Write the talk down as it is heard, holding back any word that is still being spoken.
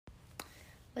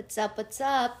What's up, what's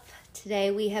up? Today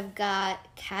we have got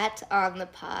Kat on the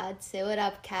pod. Say what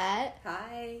up, Kat.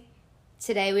 Hi.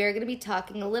 Today we are going to be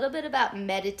talking a little bit about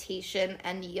meditation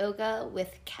and yoga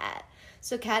with Kat.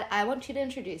 So Kat, I want you to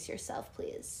introduce yourself,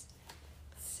 please.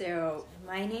 So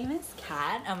my name is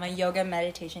Kat. I'm a yoga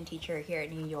meditation teacher here in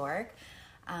New York.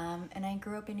 And I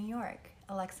grew up in New York.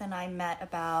 Alexa and I met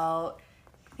about,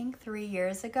 I think, 3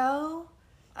 years ago.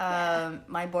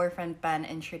 My boyfriend Ben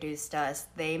introduced us.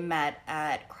 They met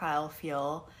at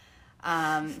Cryofuel.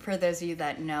 For those of you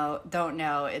that don't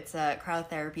know, it's a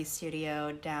cryotherapy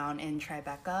studio down in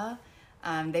Tribeca.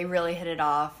 They really hit it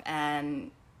off, and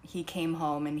he came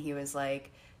home and he was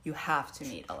like, "You have to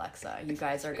meet Alexa. You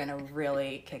guys are gonna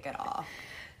really kick it off."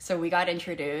 So we got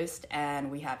introduced, and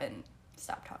we haven't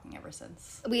stopped talking ever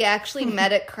since. We actually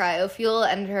met at Cryofuel,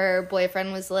 and her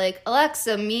boyfriend was like,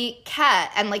 "Alexa, meet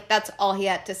Kat," and that's all he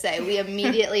had to say. We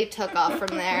immediately took off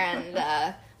from there,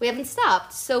 and we haven't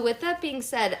stopped. So with that being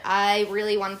said, I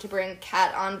really wanted to bring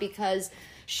Kat on because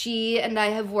she and I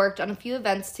have worked on a few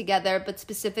events together, but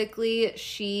specifically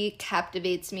she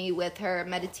captivates me with her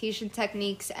meditation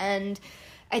techniques, and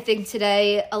I think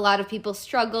today a lot of people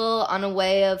struggle on a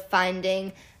way of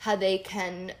finding how they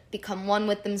can become one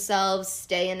with themselves,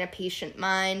 stay in a patient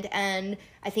mind, and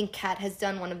I think Kat has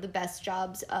done one of the best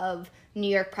jobs of New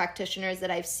York practitioners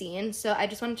that I've seen. So I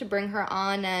just wanted to bring her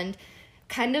on and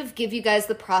kind of give you guys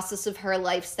the process of her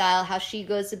lifestyle, how she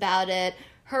goes about it,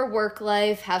 her work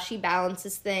life, how she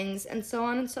balances things, and so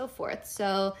on and so forth.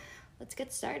 So let's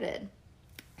get started.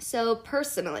 So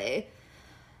personally,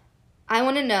 I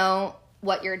want to know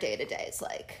what your day-to-day is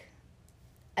like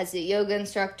as a yoga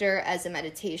instructor, as a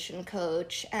meditation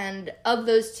coach, and of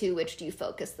those two, which do you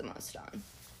focus the most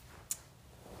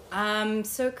on?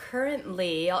 So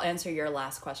currently, I'll answer your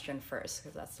last question first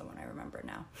because that's the one I remember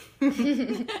now.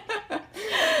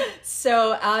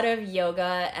 So out of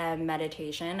yoga and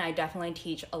meditation, I definitely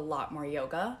teach a lot more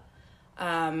yoga.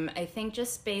 I think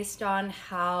just based on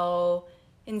how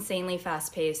insanely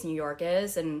fast-paced New York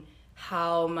is and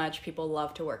how much people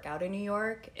love to work out in New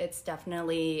York, it's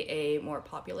definitely a more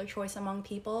popular choice among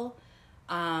people.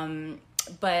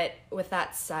 But with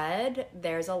that said,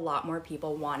 there's a lot more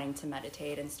people wanting to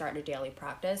meditate and start a daily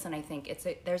practice, and I think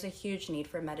there's a huge need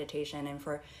for meditation and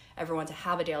for everyone to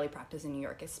have a daily practice in New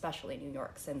York, especially New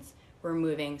York, since we're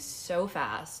moving so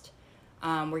fast.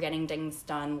 We're getting things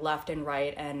done left and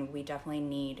right, and we definitely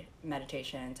need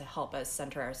meditation to help us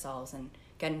center ourselves and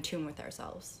get in tune with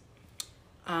ourselves.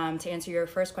 To answer your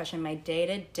first question, my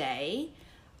day-to-day,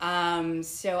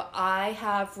 so I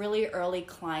have really early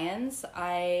clients.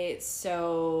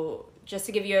 So just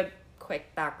to give you a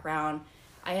quick background,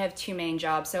 I have two main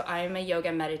jobs. So I'm a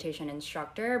yoga meditation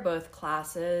instructor, both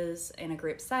classes in a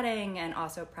group setting and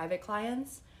also private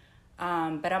clients.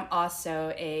 But I'm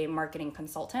also a marketing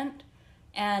consultant.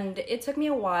 And it took me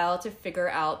a while to figure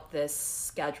out this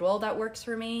schedule that works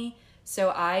for me.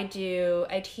 So I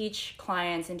teach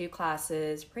clients and do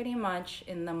classes pretty much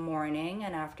in the morning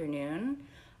and afternoon.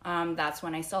 That's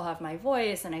when I still have my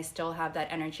voice and I still have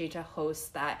that energy to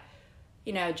host that,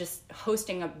 just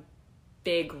hosting a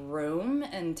big room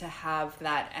and to have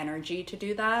that energy to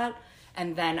do that.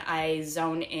 And then I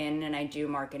zone in and I do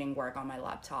marketing work on my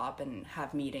laptop and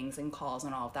have meetings and calls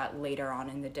and all of that later on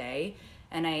in the day.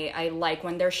 And I like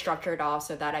when they're structured off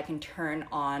so that I can turn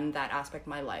on that aspect of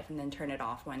my life and then turn it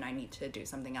off when I need to do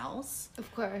something else. Of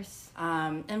course.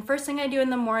 And first thing I do in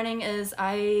the morning is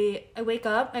I wake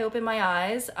up, I open my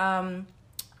eyes.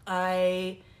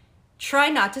 I try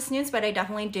not to snooze, but I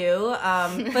definitely do.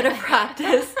 But a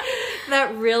practice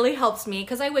that really helps me,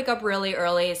 because I wake up really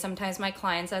early. Sometimes my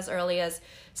clients as early as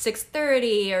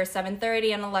 6:30 or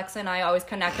 7:30, and Alexa and I always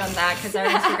connect on that because our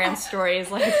Instagram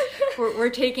stories, we're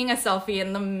taking a selfie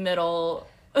in the middle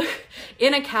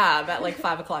in a cab at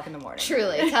 5 o'clock in the morning.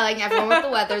 Truly, telling everyone what the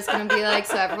weather's going to be like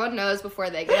so everyone knows before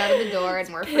they get out of the door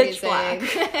and we're freezing.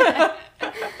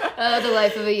 Oh, the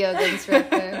life of a yoga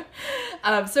instructor.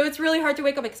 So it's really hard to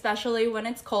wake up, especially when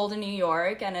it's cold in New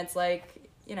York and it's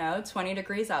 20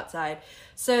 degrees outside.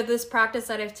 So this practice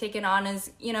that I've taken on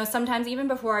is, sometimes even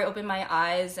before I open my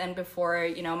eyes and before,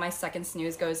 my second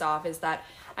snooze goes off, is that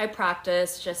I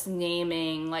practice just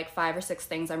naming 5 or 6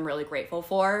 things I'm really grateful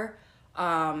for.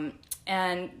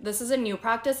 And this is a new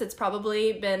practice. It's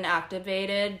probably been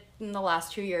activated in the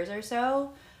last 2 years or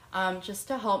so, just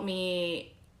to help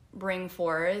me bring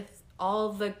forth all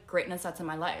the greatness that's in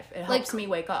my life. It helps me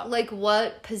wake up.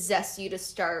 What possessed you to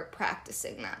start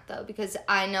practicing that, though? Because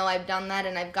I know I've done that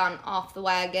and I've gone off the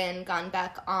wagon, gone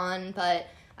back on, but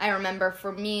I remember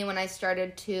for me when I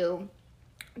started to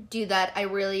do that, I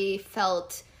really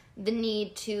felt the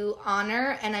need to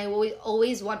honor, and I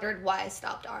always wondered why I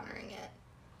stopped honoring it.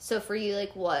 So for you,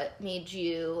 like, what made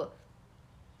you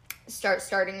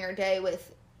starting your day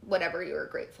with whatever you were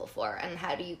grateful for, and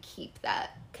how do you keep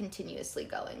that continuously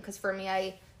going? Because for me,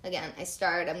 I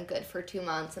start, I'm good for 2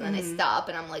 months, and then I stop,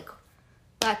 and I'm like,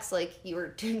 Lex, like, you were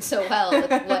doing so well.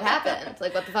 Like, what happened?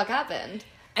 Like, what the fuck happened?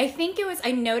 I think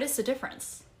I noticed a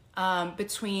difference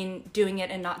between doing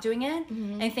it and not doing it.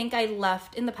 I think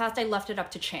in the past, I left it up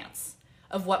to chance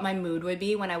of what my mood would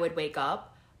be when I would wake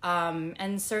up.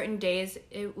 And certain days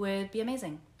it would be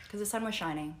amazing because the sun was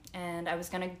shining and I was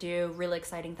going to do really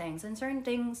exciting things. And certain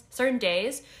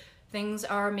days, things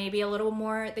are maybe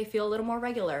they feel a little more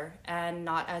regular and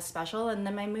not as special. And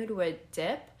then my mood would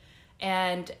dip.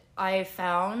 And I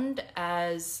found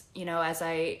as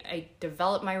I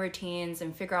develop my routines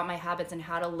and figure out my habits and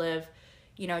how to live,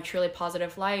 a truly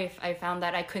positive life, I found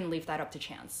that I couldn't leave that up to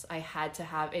chance. I had to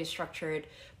have a structured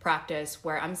practice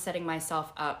where I'm setting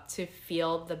myself up to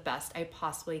feel the best I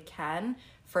possibly can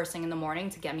first thing in the morning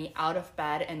to get me out of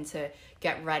bed and to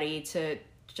get ready to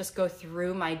just go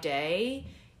through my day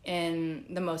in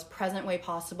the most present way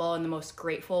possible and the most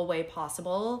grateful way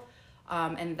possible.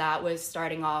 And that was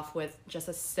starting off with just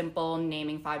a simple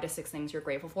naming 5 to 6 things you're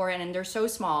grateful for. And they're so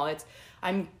small.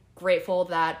 I'm grateful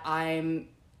that I'm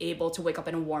able to wake up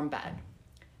in a warm bed,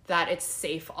 that it's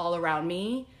safe all around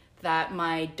me, that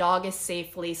my dog is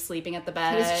safely sleeping at the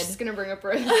bed. I was just going to bring up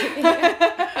Rosie.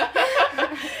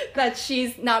 That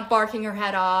she's not barking her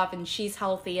head off and she's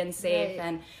healthy and safe. Right.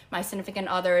 And my significant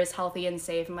other is healthy and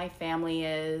safe and my family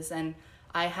is. And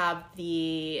I have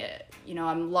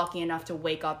I'm lucky enough to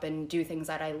wake up and do things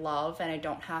that I love, and I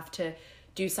don't have to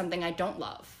do something I don't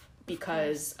love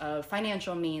because of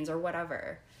financial means or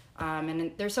whatever.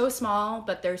 And they're so small,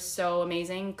 but they're so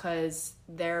amazing because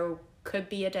there could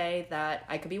be a day that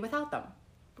I could be without them.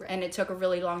 Right. And it took a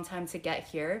really long time to get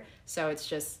here. So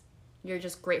you're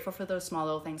just grateful for those small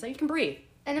little things that you can breathe.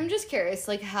 And I'm just curious,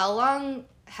 like, how long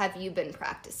have you been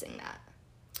practicing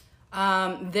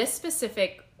that? This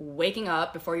specific waking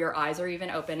up before your eyes are even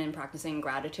open and practicing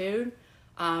gratitude,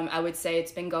 I would say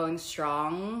it's been going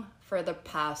strong for the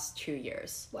past 2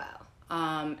 years. Wow.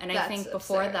 And I think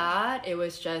before that, it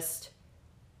was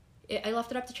I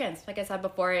left it up to chance. Like I said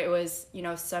before, it was,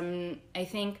 I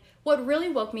think what really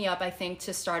woke me up, I think,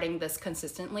 to starting this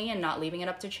consistently and not leaving it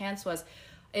up to chance was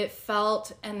it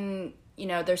felt, and,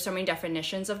 there's so many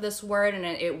definitions of this word and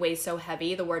it weighs so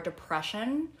heavy, the word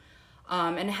depression.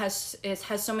 And it has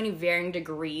so many varying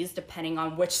degrees depending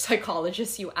on which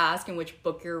psychologist you ask and which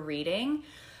book you're reading.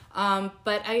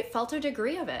 But I felt a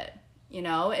degree of it.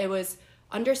 It was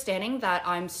understanding that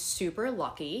I'm super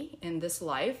lucky in this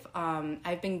life.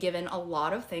 I've been given a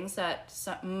lot of things that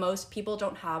most people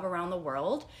don't have around the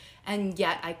world, and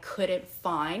yet I couldn't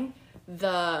find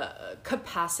the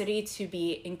capacity to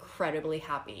be incredibly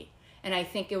happy. And I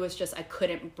think it was just I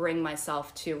couldn't bring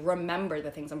myself to remember the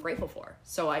things I'm grateful for.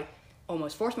 So I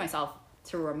almost forced myself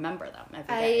to remember them every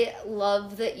day. I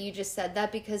love that you just said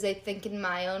that, because I think in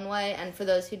my own way, and for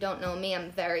those who don't know me,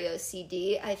 I'm very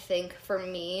OCD. I think for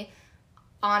me,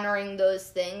 honoring those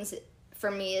things for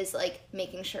me is like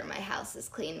making sure my house is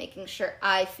clean, making sure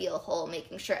I feel whole,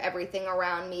 making sure everything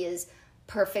around me is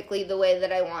perfectly the way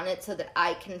that I want it so that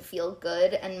I can feel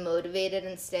good and motivated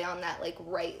and stay on that like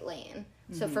right lane.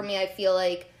 Mm-hmm. So for me, I feel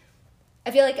like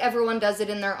everyone does it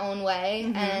in their own way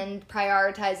mm-hmm. and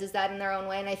prioritizes that in their own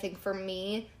way. And I think for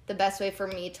me, the best way for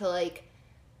me to like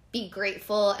be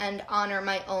grateful and honor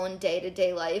my own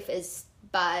day-to-day life is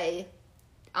by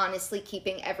honestly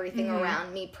keeping everything mm-hmm.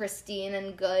 around me pristine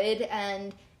and good,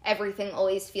 and everything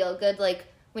always feel good. Like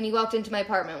when you walked into my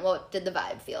apartment, what did the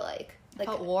vibe feel like? It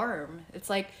felt warm. It's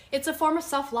like, it's a form of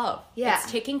self-love. Yeah.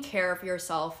 It's taking care of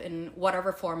yourself in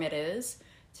whatever form it is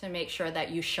to make sure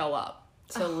that you show up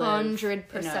to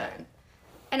 100%.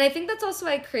 And I think that's also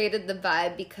why I created the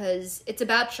vibe, because it's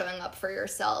about showing up for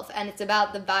yourself, and it's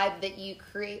about the vibe that you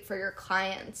create for your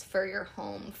clients, for your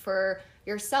home, for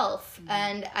yourself. Mm-hmm.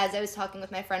 And as I was talking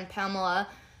with my friend Pamela,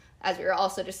 as we were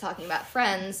also just talking about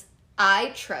friends,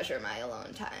 I treasure my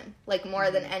alone time, like more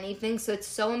mm-hmm. than anything. So it's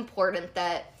so important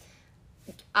that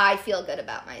I feel good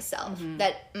about myself, mm-hmm.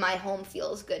 that my home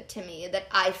feels good to me, that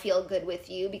I feel good with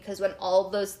you, because when all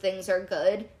those things are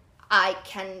good, I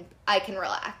can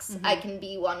relax. Mm-hmm. I can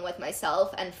be one with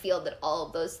myself and feel that all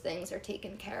of those things are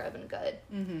taken care of and good.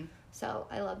 Mm-hmm. So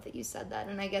I love that you said that.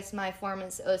 And I guess my form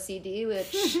is OCD,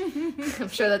 which I'm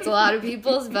sure that's a lot of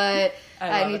people's, but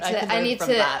you need to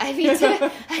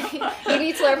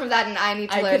learn from that, and I need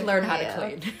to learn how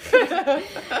to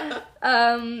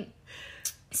clean.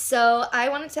 So I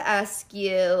wanted to ask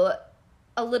you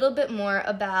a little bit more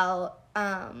about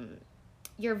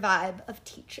your vibe of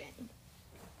teaching.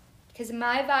 Because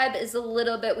my vibe is a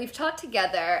little bit, we've taught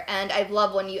together, and I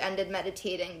love when you ended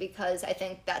meditating because I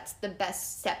think that's the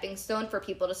best stepping stone for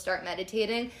people to start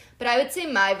meditating. But I would say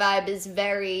my vibe is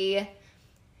very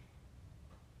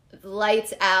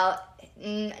lights out,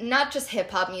 not just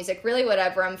hip-hop music, really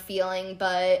whatever I'm feeling,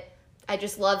 but I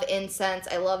just love incense,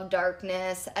 I love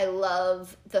darkness, I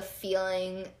love the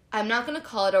feeling. I'm not going to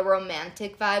call it a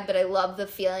romantic vibe, but I love the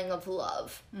feeling of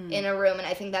love in a room, and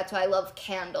I think that's why I love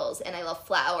candles, and I love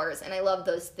flowers, and I love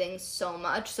those things so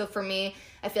much. So for me,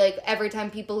 I feel like every time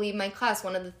people leave my class,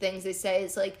 one of the things they say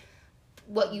is, like,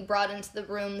 what you brought into the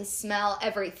room, the smell,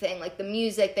 everything, like the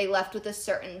music, they left with a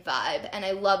certain vibe, and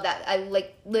I love that. I,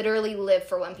 like, literally live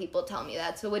for when people tell me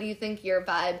that. So what do you think your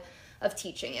vibe of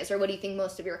teaching is, or what do you think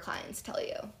most of your clients tell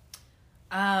you?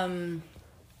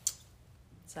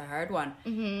 It's a hard one.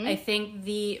 I think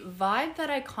the vibe that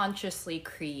I consciously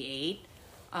create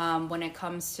when it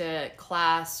comes to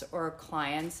class or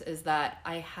clients is that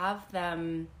I have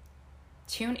them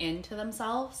tune into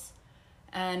themselves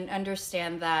and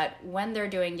understand that when they're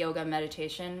doing yoga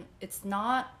meditation, it's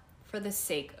not for the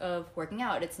sake of working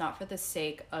out. It's not for the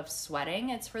sake of sweating.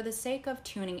 It's for the sake of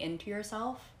tuning into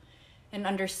yourself and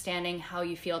understanding how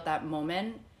you feel at that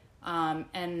moment.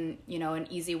 And, you know, an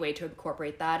easy way to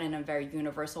incorporate that in a very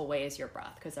universal way is your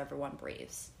breath, because everyone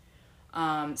breathes.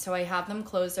 So I have them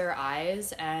close their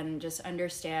eyes and just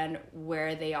understand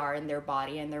where they are in their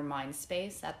body and their mind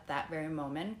space at that very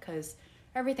moment, because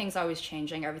everything's always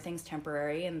changing, everything's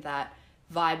temporary, and that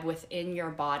vibe within your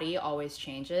body always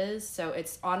changes. So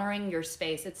it's honoring your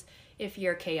space. It's if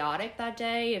you're chaotic that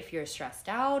day, if you're stressed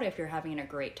out, if you're having a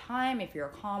great time, if you're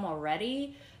calm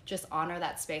already, just honor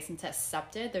that space and to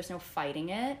accept it. There's no fighting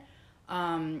it.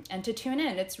 And to tune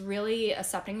in. It's really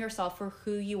accepting yourself for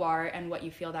who you are and what you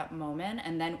feel that moment,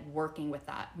 and then working with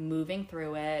that, moving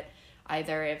through it.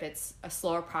 Either if it's a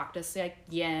slower practice like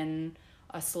yin,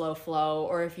 a slow flow,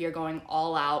 or if you're going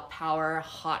all out power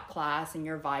hot class and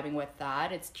you're vibing with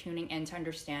that, it's tuning in to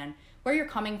understand where you're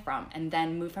coming from and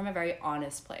then move from a very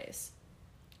honest place.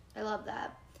 I love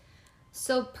that.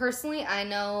 So personally, I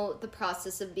know the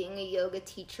process of being a yoga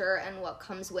teacher and what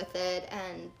comes with it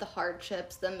and the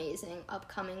hardships, the amazing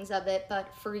upcomings of it. But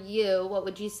for you, what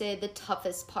would you say the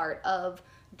toughest part of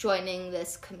joining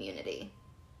this community?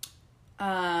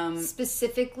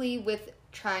 Specifically with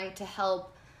trying to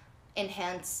help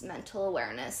enhance mental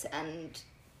awareness and,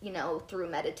 you know, through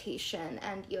meditation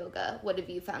and yoga. What have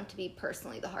you found to be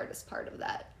personally the hardest part of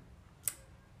that?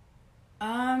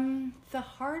 The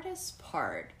hardest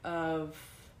part of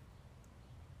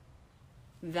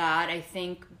that, I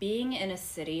think, being in a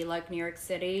city like New York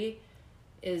City,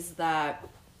 is that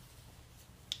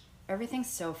everything's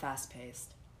so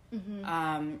fast-paced.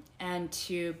 And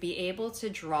to be able to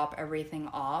drop everything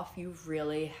off, you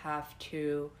really have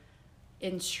to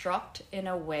instruct in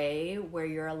a way where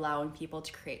you're allowing people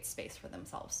to create space for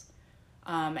themselves.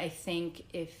 I think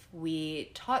if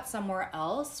we taught somewhere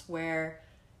else where,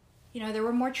 you know, there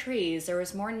were more trees, there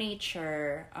was more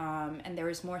nature, and there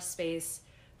was more space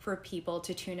for people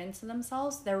to tune into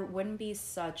themselves, there wouldn't be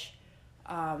such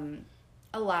a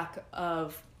lack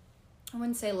of, I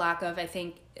wouldn't say lack of, I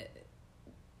think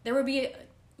there would be,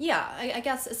 I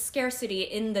guess a scarcity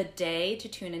in the day to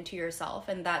tune into yourself,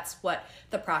 and that's what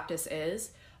the practice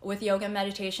is. With yoga and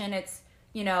meditation, it's,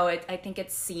 you know, I think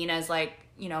it's seen as like,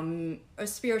 you know, a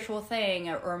spiritual thing,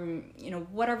 or you know,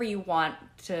 whatever you want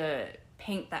to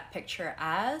paint that picture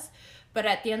as. But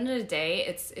at the end of the day,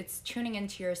 it's tuning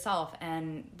into yourself,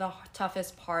 and the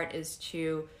toughest part is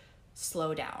to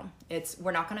slow down.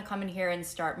 We're not going to come in here and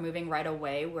start moving right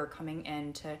away. We're coming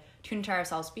in to tune into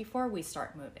ourselves before we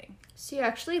start moving. So you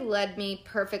actually led me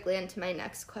perfectly into my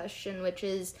next question, which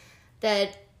is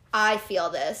that I feel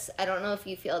this. I don't know if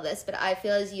you feel this, but I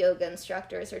feel as yoga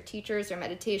instructors or teachers or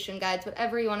meditation guides,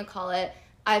 whatever you want to call it,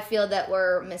 I feel that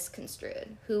we're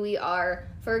misconstrued. Who we are,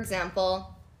 for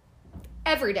example,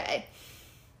 every day,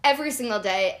 every single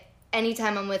day,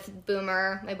 anytime I'm with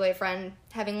Boomer, my boyfriend,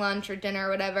 having lunch or dinner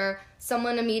or whatever,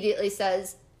 someone immediately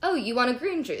says, oh, you want a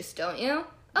green juice, don't you?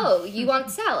 Oh, you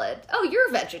want salad? Oh, you're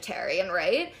a vegetarian,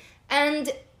 right?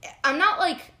 And I'm not,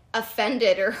 like,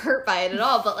 offended or hurt by it at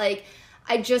all, but, like,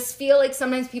 I just feel like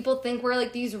sometimes people think we're,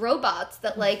 like, these robots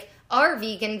that, like, are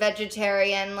vegan,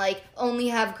 vegetarian, like, only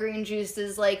have green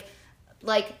juices, like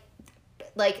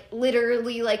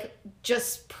literally, like,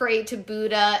 just pray to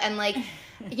Buddha, and, like,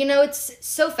 you know, it's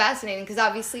so fascinating, because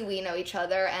obviously we know each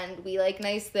other, and we like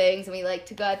nice things, and we like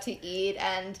to go out to eat,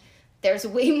 and there's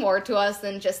way more to us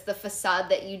than just the facade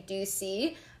that you do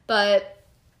see. But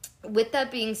with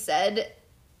that being said,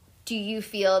 do you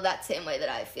feel that same way that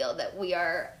I feel, that we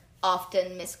are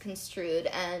often misconstrued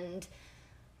and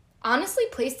honestly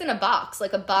placed in a box,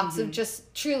 like a box of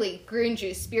just truly green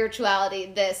juice, spirituality,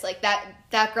 this, like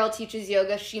that girl teaches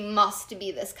yoga, she must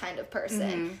be this kind of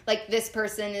person. Like this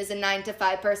person is a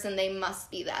 9-to-5 person, they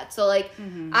must be that. So like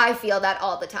I feel that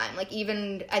all the time. Like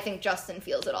even I think Justin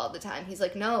feels it all the time. He's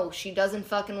like, no, she doesn't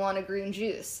fucking want a green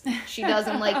juice. She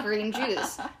doesn't like green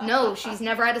juice. No, she's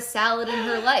never had a salad in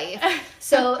her life.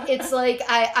 So it's like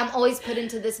I'm always put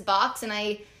into this box, and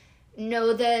I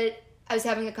know that I was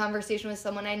having a conversation with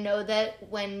someone. I know that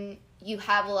when you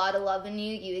have a lot of love in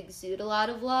you, you exude a lot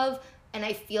of love. And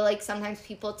I feel like sometimes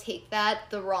people take that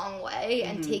the wrong way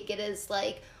and take it as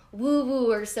like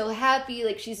woo-woo or so happy.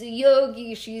 Like she's a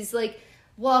yogi. She's like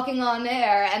walking on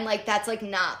air. And like that's like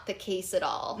not the case at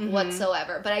all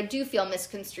whatsoever. But I do feel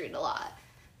misconstrued a lot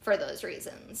for those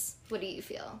reasons. What do you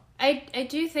feel? I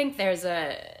do think there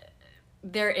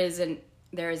is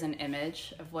an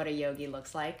image of what a yogi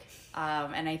looks like,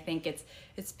 and I think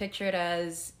it's pictured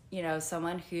as, you know,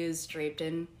 someone who's draped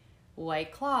in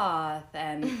white cloth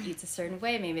and eats a certain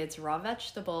way. Maybe it's raw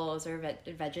vegetables or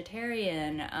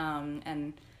vegetarian,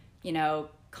 and, you know,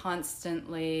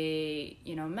 constantly,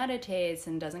 you know, meditates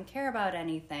and doesn't care about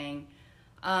anything.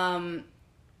 And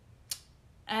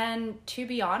to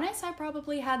be honest, I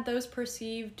probably had those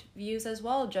perceived views as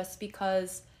well, just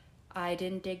because I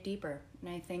didn't dig deeper. And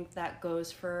I think that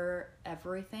goes for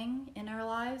everything in our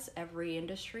lives, every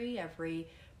industry, every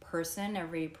person,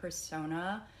 every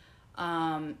persona.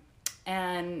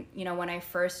 And, you know, when I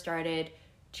first started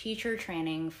teacher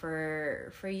training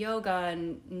for yoga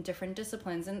and different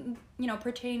disciplines, and, you know,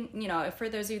 for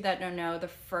those of you that don't know, the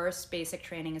first basic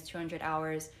training is 200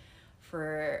 hours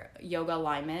for yoga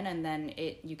alignment, and then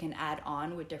you can add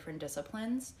on with different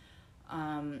disciplines.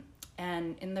 And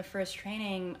in the first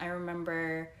training, I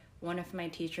remember one of my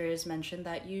teachers mentioned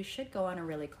that you should go on a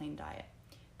really clean diet,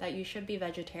 that you should be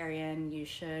vegetarian, you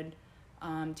should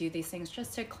do these things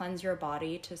just to cleanse your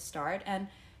body to start. And,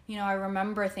 you know, I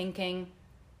remember thinking,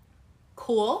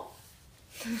 cool,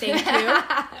 thank you.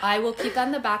 I will keep that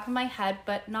in the back of my head,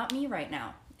 but not me right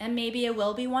now. And maybe it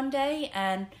will be one day.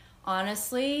 And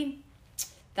honestly,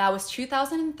 that was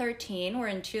 2013. We're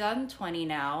in 2020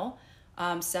 now,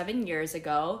 7 years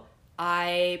ago.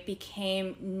 I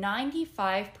became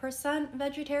 95%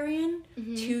 vegetarian 2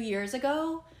 years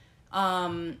ago,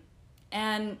 and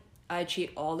I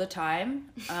cheat all the time.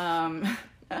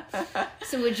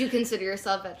 So would you consider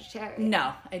yourself vegetarian?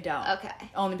 No, I don't.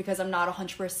 Okay. Only because I'm not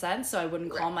 100%, so I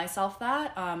wouldn't call myself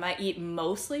that. I eat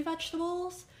mostly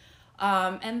vegetables,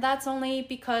 and that's only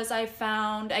because I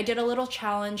did a little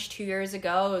challenge 2 years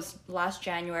ago. It was last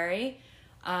January.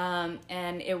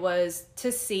 And it was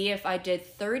to see if I did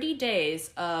 30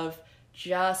 days of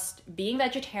just being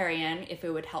vegetarian, if it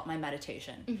would help my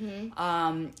meditation.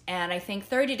 And I think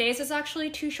 30 days is actually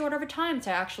too short of a time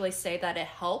to actually say that it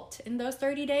helped in those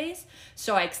 30 days.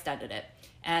 So I extended it.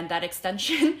 And that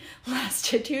extension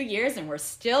lasted 2 years, and we're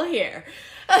still here.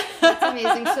 That's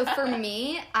amazing. So for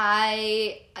me,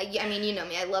 I mean, you know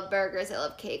me, I love burgers, I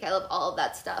love cake, I love all of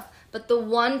that stuff. But the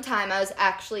one time I was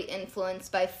actually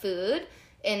influenced by food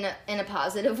in a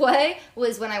positive way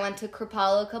was when I went to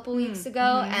Kripalu a couple weeks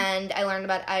ago, and I learned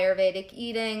about Ayurvedic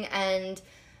eating. And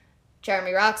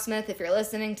Jeremy Rocksmith, if you're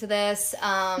listening to this,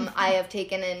 I have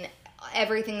taken in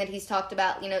everything that he's talked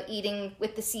about, you know, eating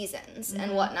with the seasons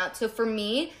and whatnot. So for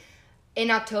me, in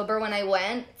October when I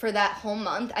went for that whole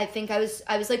month, I think I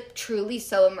was like truly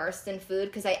so immersed in food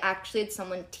because I actually had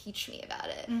someone teach me about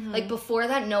it. Like before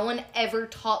that, no one ever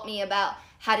taught me about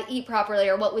how to eat properly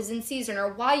or what was in season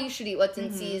or why you should eat what's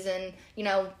in season, you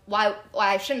know, why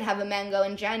I shouldn't have a mango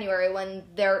in January when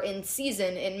they're in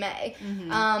season in May.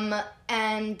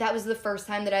 And that was the first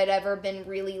time that I'd ever been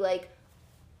really like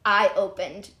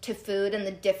eye-opened to food and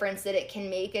the difference that it can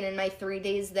make. And in my 3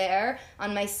 days there,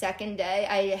 on my second day,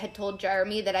 I had told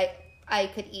Jeremy that I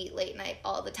could eat late night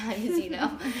all the time, as you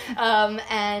know.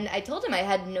 And I told him I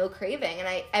had no craving.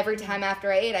 And every time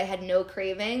after I ate, I had no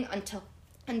craving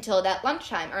until that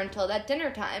lunchtime or until that dinner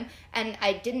time, and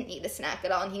I didn't need a snack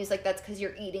at all. And he was like, that's because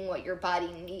you're eating what your body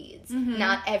needs,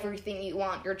 not everything you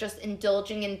want. You're just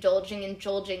indulging in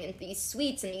these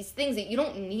sweets and these things that you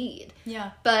don't need.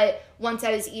 Yeah. But once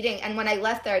I was eating, and when I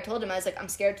left there, I told him, I was like, I'm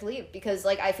scared to leave because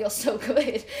like I feel so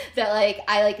good that like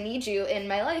I like need you in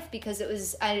my life, because it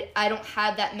was I don't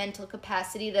have that mental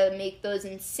capacity to make those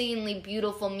insanely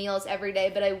beautiful meals every day.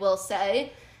 But I will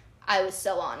say I was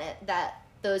so on it that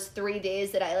those 3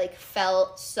 days that I like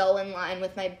felt so in line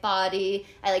with my body.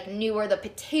 I like knew where the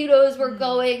potatoes were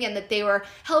going and that they were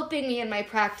helping me in my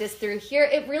practice through here.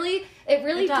 It It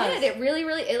really did. It really,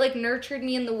 it like nurtured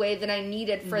me in the way that I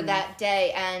needed for that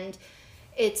day. And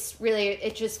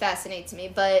it just fascinates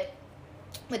me. But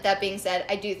with that being said,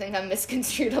 I do think I'm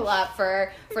misconstrued a lot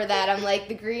for that. I'm like,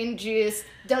 the green juice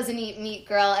doesn't eat meat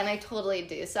girl, and I totally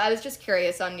do. So I was just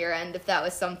curious on your end if that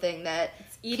was something that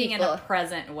it's eating in a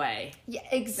present way. Yeah,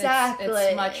 exactly.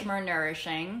 It's much more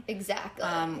nourishing. Exactly.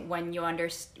 When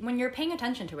you're paying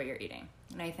attention to what you're eating.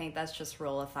 And I think that's just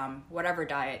rule of thumb. Whatever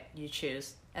diet you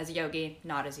choose, as a yogi,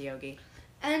 not as a yogi.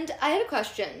 And I had a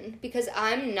question, because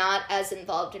I'm not as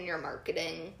involved in your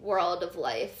marketing world of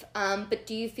life. But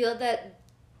do you feel that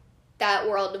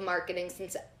world of marketing,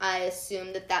 since I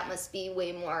assume that must be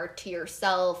way more to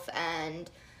yourself and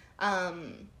a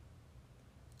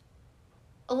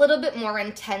little bit more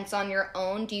intense on your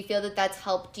own, do you feel that that's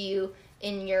helped you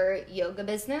in your yoga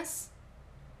business?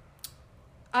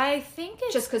 I think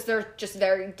it's... Just because they're just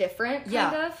very different,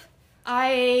 kind of?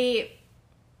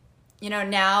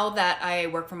 Now that I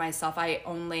work for myself,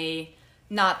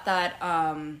 not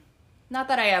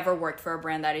that I ever worked for a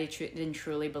brand that I didn't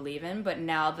truly believe in, but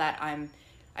now that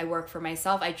I work for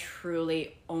myself, I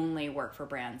truly only work for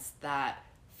brands that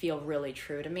feel really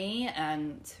true to me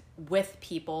and with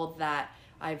people that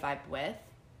I vibe with.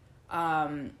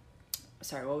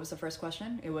 Sorry, what was the first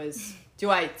question? It was, do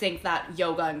I think that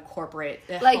yoga incorporates...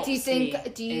 Do you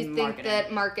think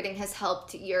that marketing has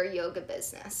helped your yoga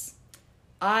business?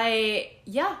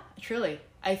 Yeah, truly.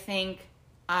 I think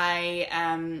I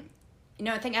am...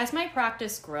 I think as my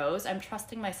practice grows, I'm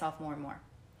trusting myself more and more.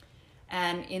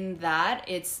 And in that,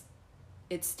 it's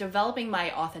developing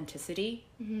my authenticity.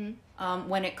 Mm-hmm.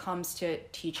 When it comes to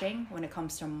teaching, when it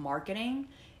comes to marketing,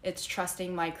 it's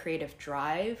trusting my creative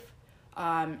drive.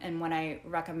 And when I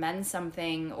recommend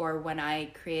something or when I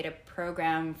create a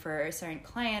program for a certain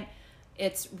client,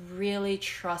 it's really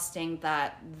trusting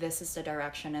that this is the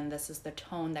direction and this is the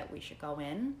tone that we should go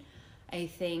in. I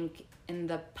think in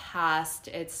the past,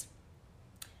 it's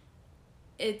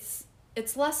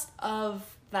less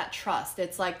of that trust.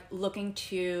 It's like looking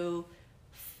to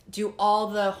do all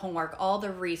the homework, all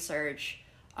the research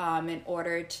in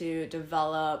order to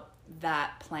develop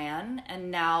that plan. And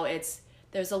now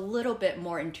there's a little bit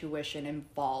more intuition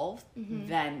involved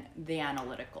than the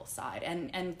analytical side.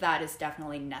 And that is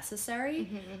definitely necessary.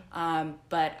 Mm-hmm.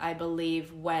 But I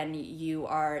believe when you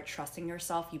are trusting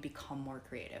yourself, you become more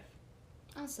creative.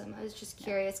 Awesome. I was just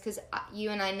curious because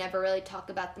you and I never really talk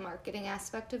about the marketing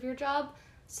aspect of your job.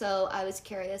 So I was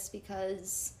curious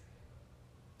because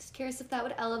just curious if that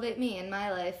would elevate me in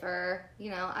my life. Or,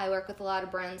 I work with a lot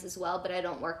of brands as well, but I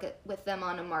don't work with them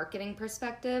on a marketing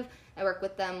perspective. I work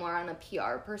with them more on a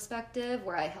PR perspective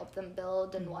where I help them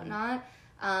build and whatnot.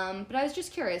 But I was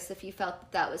just curious if you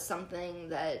felt that was something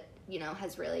that,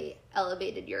 has really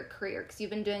elevated your career because you've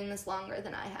been doing this longer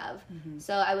than I have. Mm-hmm.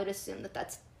 So I would assume that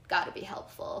that's got to be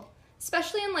helpful,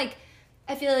 especially in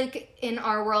I feel like in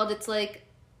our world it's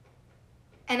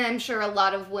and I'm sure a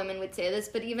lot of women would say this,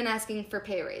 but even asking for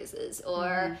pay raises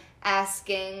or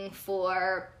asking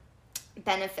for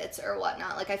benefits or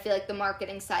whatnot, I feel like the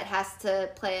marketing side has to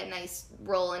play a nice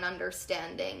role in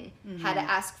understanding how to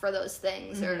ask for those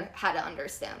things or how to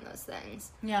understand those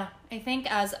things. Yeah, I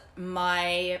think as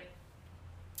my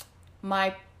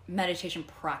meditation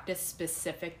practice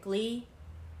specifically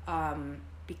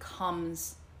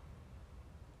becomes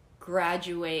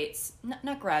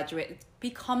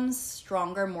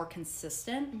stronger, more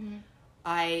consistent. Mm-hmm.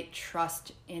 I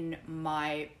trust in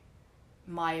my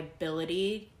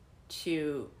ability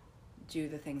to do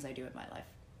the things I do in my life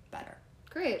better.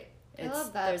 Great. I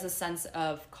love that. There's a sense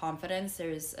of confidence.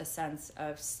 There's a sense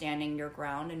of standing your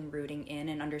ground and rooting in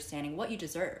and understanding what you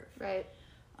deserve. Right.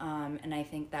 And I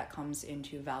think that comes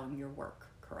into valuing your work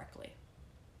correctly.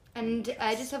 And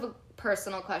I just have a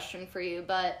personal question for you,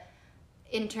 but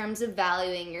in terms of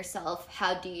valuing yourself,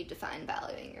 how do you define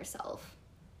valuing yourself?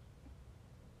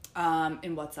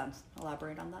 In what sense?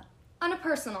 Elaborate on that. On a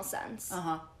personal sense.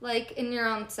 Uh-huh. In your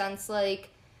own sense,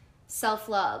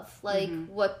 self-love.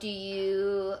 What do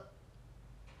you...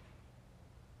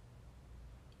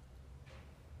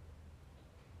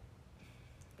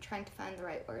 I'm trying to find the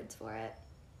right words for it.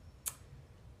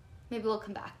 Maybe we'll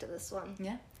come back to this one.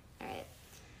 Yeah. All right.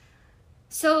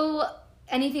 So,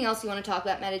 anything else you want to talk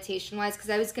about meditation-wise? Because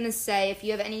I was going to say, if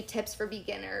you have any tips for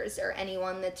beginners or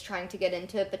anyone that's trying to get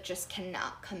into it but just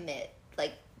cannot commit,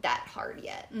 that hard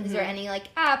yet. Mm-hmm. Is there any,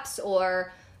 apps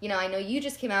or, I know you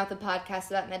just came out with a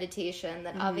podcast about meditation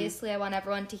that obviously I want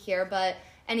everyone to hear, but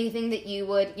anything that you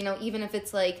would, even if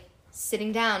it's,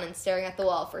 sitting down and staring at the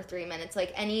wall for 3 minutes.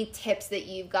 Like, any tips that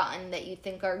you've gotten that you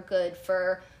think are good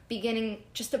for beginning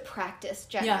just to practice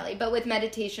generally. But with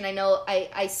meditation, I know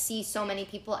I see so many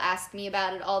people ask me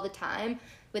about it all the time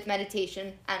with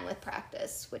meditation and with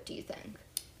practice. What do you think?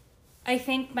 I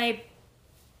think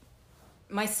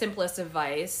my simplest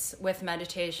advice with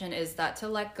meditation is that to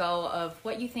let go of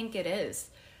what you think it is.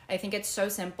 I think it's so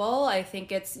simple. I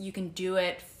think you can do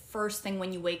it first thing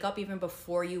when you wake up, even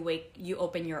before you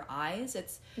open your eyes.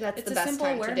 It's the a best simple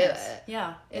time awareness. to do it.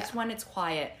 Yeah, it's when it's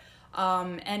quiet.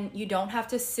 And you don't have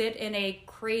to sit in a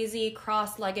crazy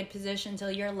cross-legged position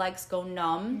till your legs go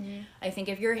numb. Mm-hmm. I think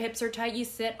if your hips are tight, you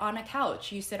sit on a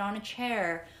couch, you sit on a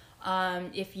chair.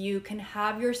 If you can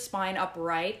have your spine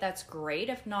upright, that's great.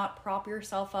 If not, prop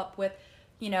yourself up with,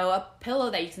 a pillow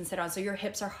that you can sit on so your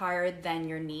hips are higher than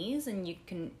your knees, and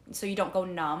so you don't go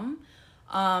numb.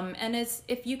 And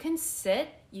if you can sit,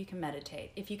 you can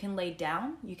meditate. If you can lay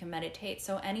down, you can meditate.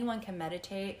 So anyone can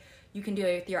meditate. You can do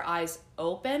it with your eyes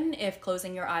open if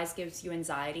closing your eyes gives you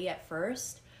anxiety at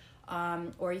first.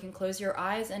 Or you can close your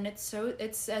eyes, and it's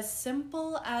as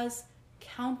simple as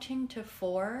counting to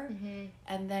 4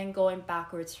 and then going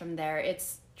backwards from there.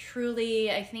 It's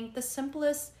truly, I think, the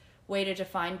simplest way to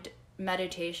define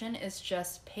meditation is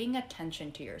just paying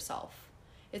attention to yourself.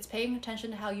 It's paying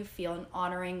attention to how you feel and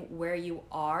honoring where you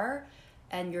are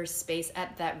and your space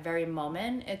at that very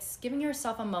moment. It's giving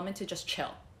yourself a moment to just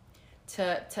chill,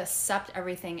 to accept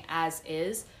everything as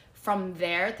is. From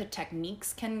there, the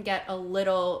techniques can get a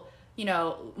little,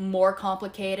 more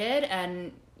complicated.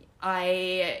 And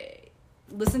I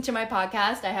listen to my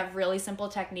podcast. I have really simple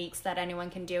techniques that anyone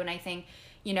can do. And I think,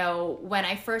 when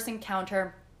I first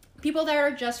encounter people that are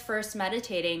just first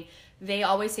meditating, they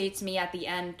always say to me at the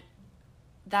end,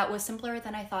 that was simpler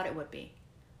than I thought it would be.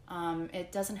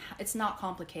 It's not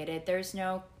complicated. There's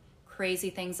no crazy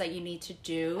things that you need to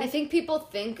do. I think people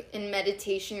think in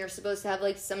meditation you're supposed to have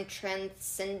like some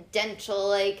transcendental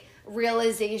like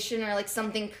realization or like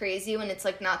something crazy, when it's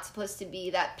like not supposed to be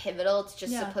that pivotal. It's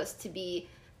just supposed to be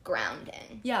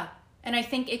grounding. Yeah. And I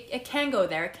think it can go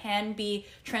there. It can be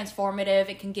transformative.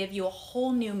 It can give you a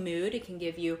whole new mood. It can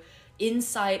give you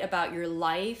insight about your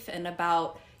life and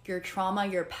about your trauma,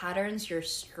 your patterns, your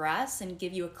stress, and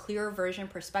give you a clearer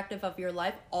perspective of your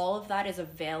life. All of that is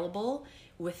available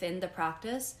within the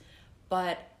practice.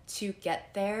 But to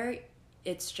get there,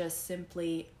 it's just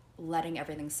simply letting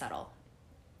everything settle.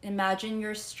 Imagine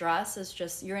your stress is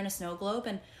just, you're in a snow globe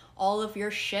and all of your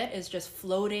shit is just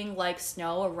floating like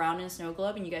snow around in a snow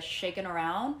globe, and you get shaken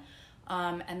around.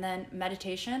 And then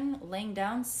meditation, laying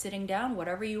down, sitting down,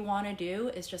 whatever you want to do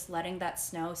is just letting that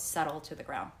snow settle to the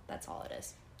ground. That's all it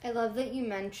is. I love that you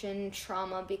mentioned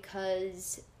trauma,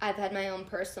 because I've had my own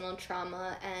personal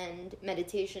trauma, and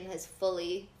meditation has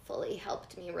fully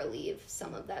helped me relieve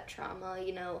some of that trauma.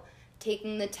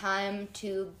 Taking the time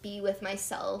to be with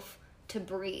myself, to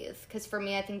breathe, because for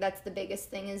me, I think that's the biggest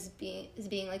thing is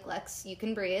being like, Lex, you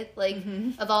can breathe. Like,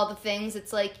 of all the things,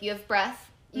 it's like you have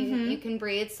breath, you can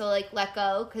breathe, so like let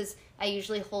go, because I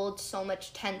usually hold so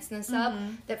much tenseness up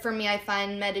that for me, I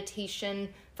find meditation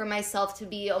for myself to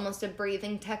be almost a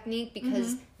breathing technique,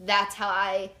 because that's how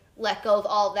I let go of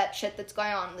all that shit that's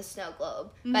going on in the snow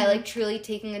globe, by like truly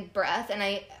taking a breath. And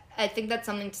I think that's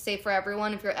something to say for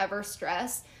everyone. If you're ever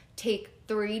stressed, take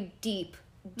 3 deep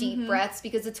breaths,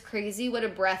 because it's crazy what a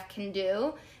breath can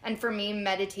do. And for me,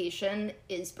 meditation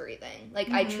is breathing.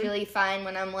 Like, I truly find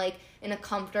when I'm like in a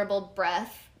comfortable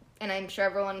breath, and I'm sure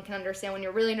everyone can understand when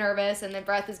you're really nervous and the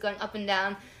breath is going up and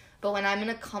down, but when I'm in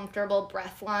a comfortable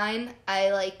breath line,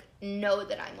 I like know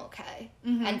that I'm okay.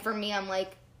 And for me, I'm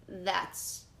like,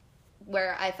 that's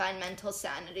where I find mental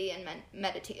sanity and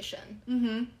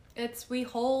meditation. We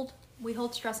hold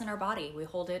stress in our body. We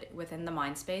hold it within the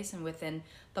mind space and within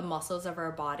the muscles of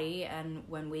our body. And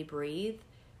when we breathe,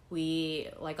 we,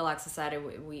 like Alexa said,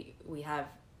 we have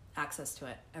access to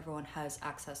it. Everyone has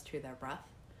access to their breath.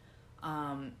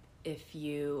 If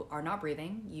you are not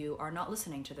breathing, you are not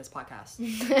listening to this podcast.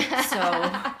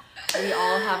 So we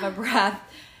all have a breath,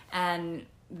 and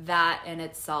that in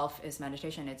itself is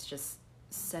meditation. It's just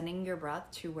sending your breath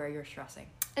to where you're stressing.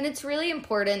 And it's really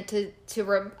important to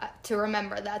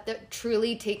remember that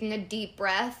truly taking a deep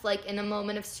breath, like in a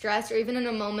moment of stress or even in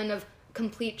a moment of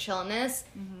complete chillness,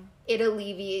 it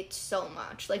alleviates so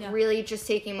much. Like, really just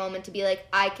taking a moment to be like,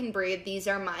 I can breathe. These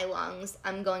are my lungs.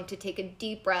 I'm going to take a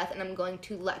deep breath, and I'm going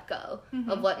to let go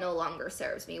of what no longer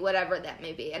serves me, whatever that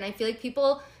may be. And I feel like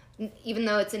people, even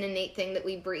though it's an innate thing that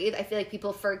we breathe, I feel like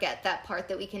people forget that part,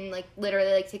 that we can like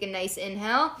literally like take a nice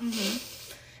inhale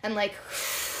and like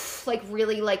like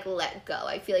really like let go.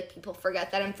 I feel like people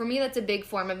forget that. And for me, that's a big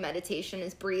form of meditation,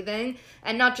 is breathing,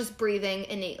 and not just breathing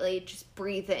innately, just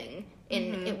breathing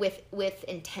in with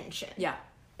intention. Yeah.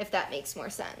 If that makes more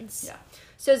sense. Yeah.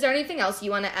 So is there anything else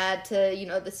you want to add to, you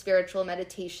know, the spiritual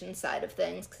meditation side of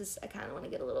things? Because I kind of want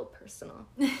to get a little personal.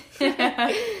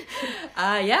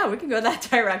 Yeah, we can go that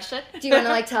direction. Do you want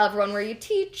to like tell everyone where you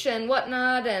teach and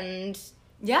whatnot? And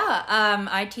yeah,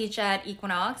 I teach at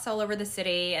Equinox all over the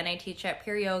city, and I teach at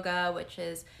Pure Yoga, which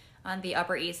is on the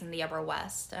Upper East and the Upper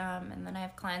West. And then I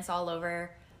have clients all over.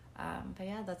 But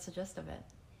yeah, that's the gist of it.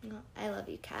 Well, I love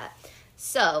you, Kat.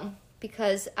 So,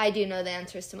 because I do know the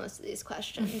answers to most of these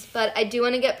questions, but I do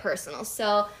want to get personal.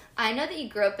 So I know that you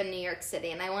grew up in New York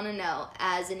City, and I want to know,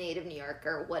 as a native New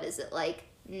Yorker, what is it like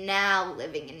now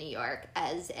living in New York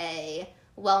as a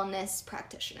wellness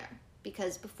practitioner?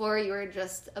 Because before you were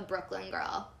just a Brooklyn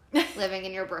girl living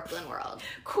in your Brooklyn world.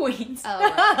 Queens. Oh,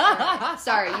 right.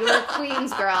 Sorry, you were a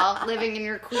Queens girl living in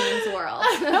your Queens world.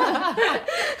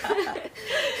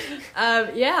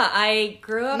 Yeah, I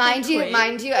grew up Mind in you,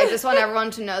 Queens. I just want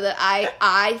everyone to know that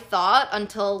I thought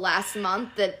until last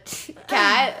month that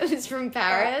Kat was from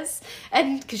Paris,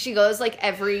 and because she goes like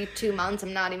every 2 months,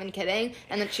 I'm not even kidding,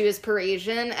 and that she was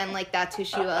Parisian, and like that's who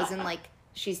she was, and like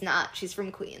she's not. She's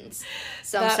from Queens.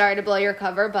 So I'm sorry to blow your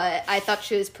cover, but I thought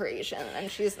she was Parisian,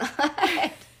 and she's not.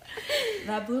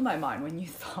 That blew my mind when you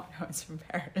thought I was from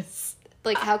Paris.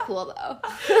 Like, how cool, though.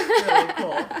 Really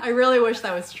cool. I really wish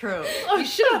that was true. You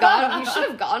should have gone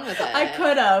with it. I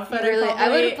could have, but really, I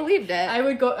would have believed it. I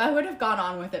would have gone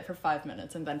on with it for 5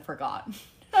 minutes and then forgot.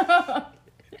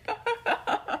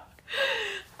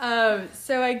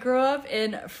 So I grew up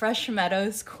in Fresh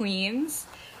Meadows, Queens.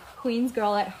 Queens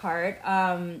girl at heart.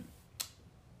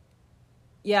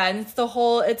 Yeah, and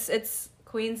it's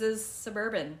Queens is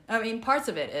suburban. I mean, parts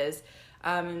of it is.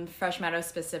 In Fresh Meadows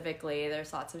specifically,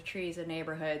 there's lots of trees and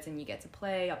neighborhoods, and you get to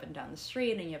play up and down the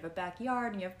street, and you have a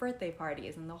backyard, and you have birthday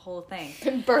parties, and the whole thing.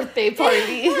 Birthday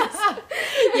parties.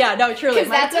 Yeah, no, truly.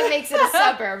 Because that's what makes it a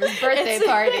suburb, is birthday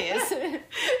parties.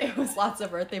 It was lots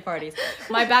of birthday parties.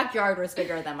 My backyard was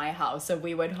bigger than my house, so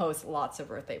we would host lots of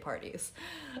birthday parties.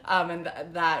 And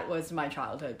that was my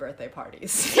childhood birthday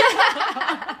parties.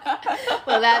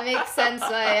 Well, that makes sense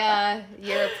why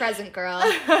you're a present girl.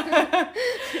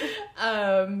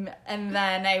 And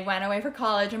then I went away for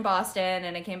college in Boston,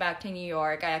 and I came back to New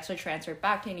York. I actually transferred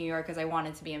back to New York because I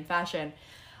wanted to be in fashion.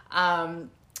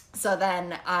 So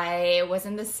then I was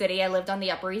in the city. I lived on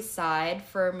the Upper East Side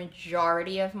for a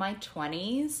majority of my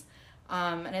 20s.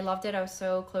 And I loved it. I was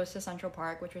so close to Central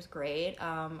Park, which was great.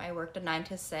 I worked a 9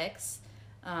 to 6.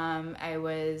 I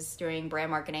was doing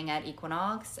brand marketing at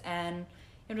Equinox, and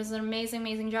it was an amazing,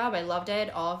 amazing job. I loved it.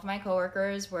 All of my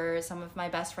coworkers were some of my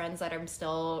best friends that I'm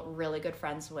still really good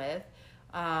friends with.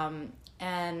 But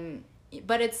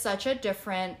it's such a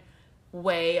different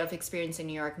way of experiencing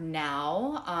New York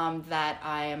now, that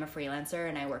I am a freelancer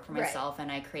and I work for myself, right,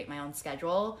 and I create my own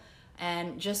schedule.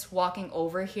 And just walking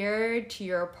over here to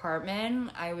your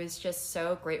apartment, I was just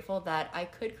so grateful that I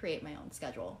could create my own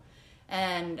schedule.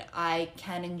 And I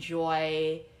can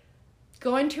enjoy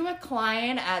going to a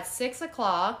client at 6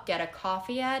 o'clock, get a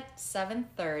coffee at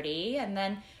 7:30, and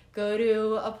then go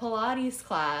to a Pilates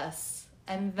class.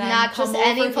 And then not just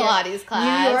any Pilates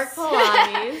class. New York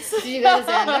Pilates. Did you go to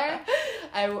Xander?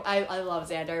 I love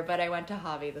Xander, but I went to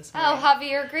Javi this morning. Oh, Javi,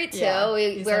 you're great too. Yeah,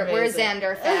 we're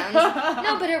Xander fans.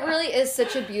 No, but it really is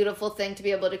such a beautiful thing to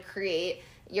be able to create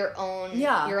your own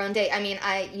day. I mean,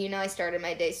 I started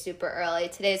my day super early.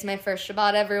 Today's my first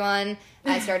Shabbat, everyone.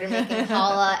 I started making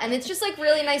challah, and it's just like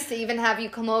really nice to even have you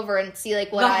come over and see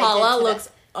like what I did. The challah looks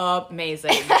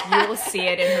amazing. You will see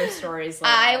it in her stories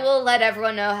later. I will let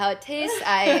everyone know how it tastes.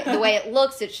 The way it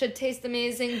looks, it should taste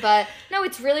amazing. But no,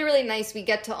 it's really, really nice. We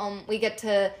get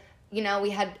to, we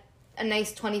had a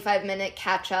nice 25-minute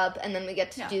catch up, and then we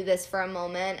get to do this for a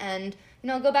moment, and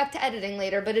go back to editing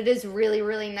later. But it is really,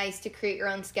 really nice to create your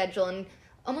own schedule and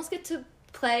almost get to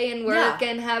play and work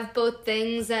and have both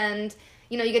things. And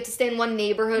you get to stay in one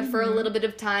neighborhood for a little bit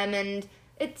of time, and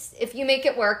if you make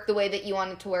it work the way that you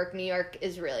want it to work, New York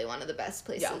is really one of the best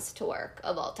places to work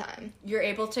of all time. You're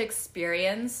able to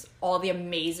experience all the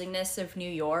amazingness of New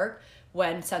York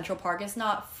when Central Park is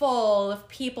not full of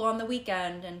people on the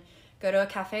weekend, and go to a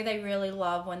cafe that you really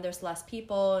love when there's less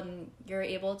people, and you're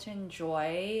able to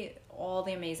enjoy all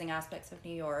the amazing aspects of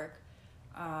New York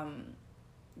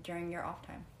during your off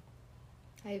time.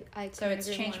 So it's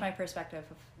changed my perspective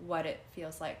of what it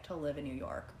feels like to live in New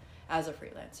York as a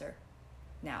freelancer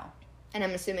now. And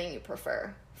I'm assuming you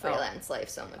prefer freelance life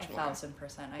so much more.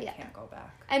 1,000%. I can't go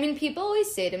back. I mean, people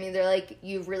always say to me, they're like,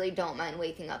 you really don't mind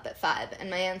waking up at 5. And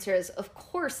my answer is, of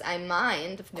course I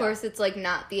mind. Of course it's, like,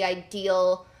 not the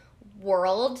ideal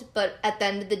world. But at the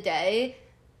end of the day,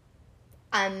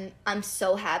 I'm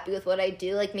so happy with what I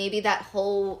do. Like, maybe that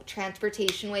whole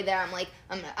transportation way there, I'm like,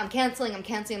 I'm canceling.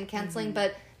 Mm-hmm.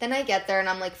 But then I get there and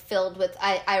I'm, like, filled with,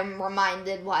 I'm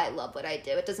reminded why I love what I do.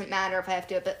 It doesn't matter if I have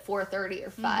to up at 4:30 or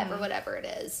 5 or whatever it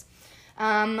is.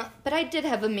 But I did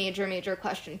have a major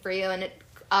question for you, and it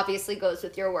obviously goes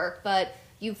with your work, but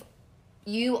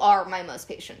you are my most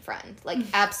patient friend. Like,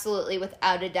 absolutely,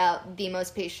 without a doubt, the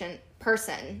most patient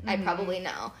person I probably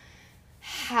know.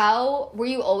 How, were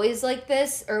you always like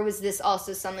this, or was this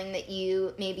also something that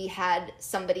you maybe had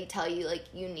somebody tell you, like,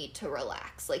 you need to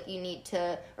relax, like, you need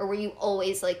to, or were you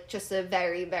always, like, just a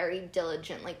very, very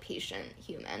diligent, like, patient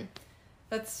human?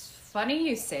 That's funny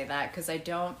you say that, because I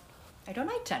don't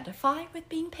identify with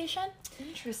being patient.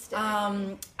 Interesting.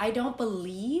 I don't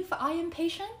believe I am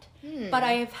patient, but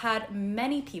I have had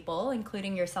many people,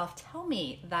 including yourself, tell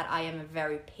me that I am a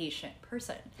very patient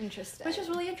person. Interesting. Which is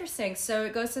really interesting. So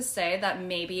it goes to say that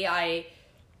maybe I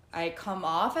come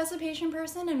off as a patient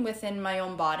person, and within my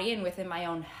own body and within my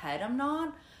own head I'm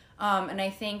not. And I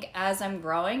think as I'm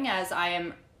growing, as I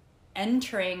am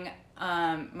entering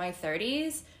my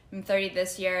 30s, I'm 30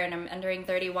 this year and I'm entering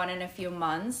 31 in a few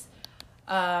months,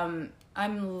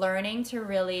 I'm learning to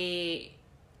really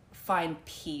find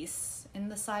peace in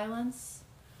the silence,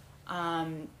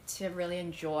 to really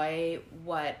enjoy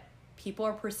what people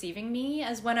are perceiving me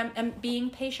as when I'm being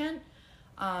patient,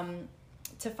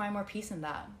 to find more peace in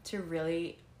that, to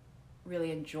really,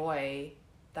 really enjoy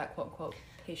that quote-unquote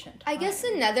patient time. I guess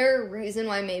another reason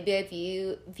why maybe I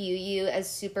view you as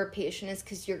super patient is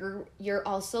because you're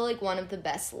also, like, one of the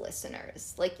best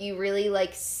listeners. Like, you really,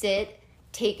 like, sit,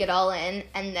 take it all in,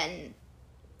 and then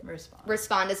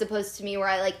respond, as opposed to me where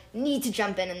I, like, need to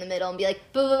jump in the middle and be like,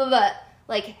 but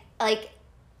like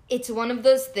it's one of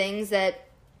those things that,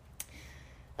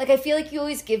 like, I feel like you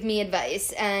always give me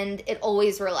advice and it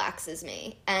always relaxes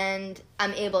me and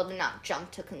I'm able to not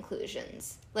jump to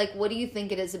conclusions. Like, what do you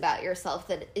think it is about yourself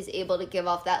that is able to give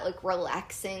off that, like,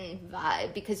 relaxing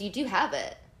vibe? Because you do have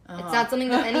it. It's not something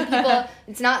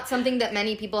that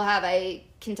many people have. I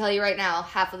can tell you right now,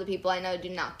 half of the people I know do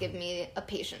not give me a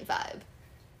patient vibe.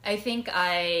 I think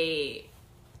I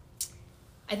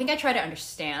try to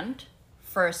understand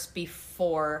first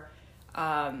before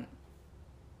I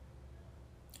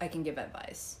can give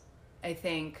advice. I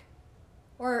think,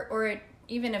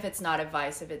 even if it's not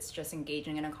advice, if it's just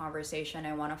engaging in a conversation,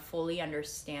 I want to fully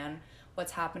understand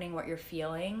what's happening, what you're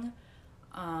feeling.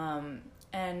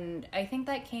 And I think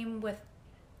that came with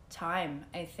time,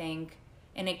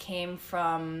 and it came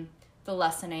from the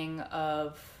lessening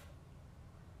of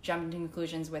jumping to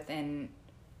conclusions within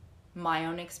my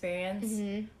own experience.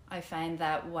 Mm-hmm. I find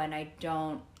that when I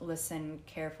don't listen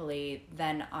carefully,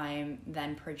 then I'm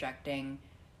projecting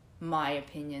my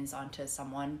opinions onto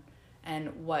someone,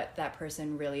 and what that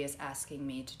person really is asking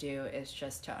me to do is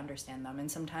just to understand them. And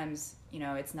sometimes,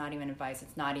 it's not even advice,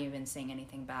 it's not even saying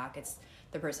anything back, it's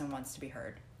the person wants to be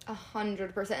heard.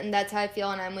 100%. And that's how I feel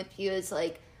when I'm with you, is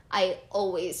like, I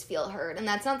always feel heard. And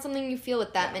that's not something you feel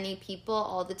with that many people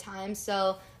all the time.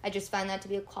 So I just find that to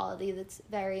be a quality that's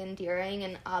very endearing.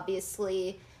 And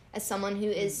obviously, as someone who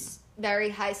is very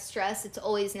high stress, it's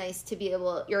always nice to be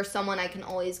able, you're someone I can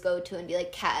always go to and be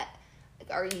like, Kat,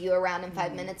 are you around in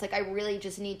 5 minutes? Like, I really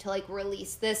just need to, like,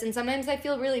 release this. And sometimes I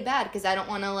feel really bad because I don't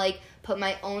want to, like, put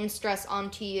my own stress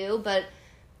onto you. But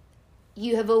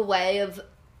you have a way of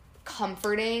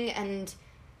comforting and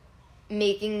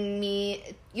making me,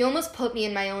 you almost put me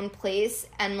in my own place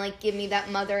and, like, give me that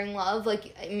mothering love,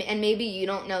 like, and maybe you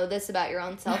don't know this about your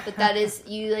own self, but that is,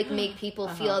 you, like, make people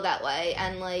feel that way.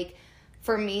 And, like,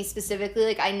 for me specifically,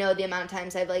 like, I know the amount of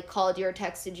times I've, like, called you or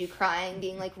texted you crying,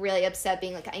 being, like, really upset,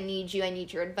 being like, I need you, I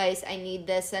need your advice, I need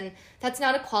this. And that's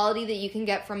not a quality that you can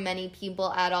get from many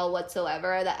people at all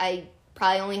whatsoever. That I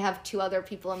probably only have 2 other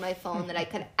people on my phone that I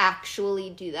could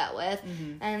actually do that with.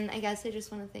 Mm-hmm. And I guess I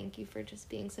just want to thank you for just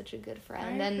being such a good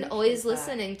friend and always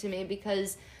listening to me,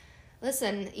 because,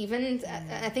 listen, even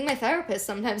I think my therapist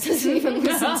sometimes doesn't even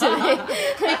listen to me.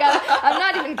 Like, I'm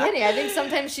not even kidding. I think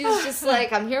sometimes she's just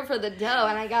like, I'm here for the dough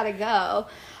and I gotta go.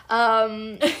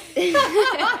 I'm here for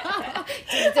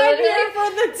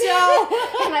the dough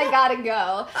and I gotta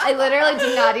go. I literally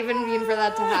did not even mean for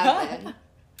that to happen.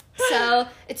 So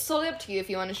it's totally up to you if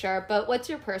you want to share, but what's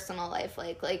your personal life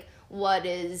like? Like, what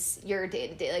is your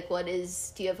day-to-day? Like,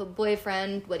 do you have a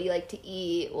boyfriend? What do you like to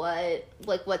eat?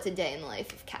 What's a day in the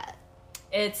life of Kat?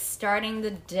 It's starting the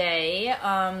day.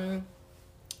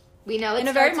 We know it in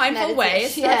a very starts with mindful way.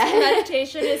 It meditation. starts with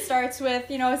meditation. It starts with,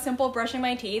 a simple brushing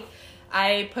my teeth.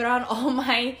 I put on all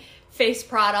my face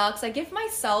products. I give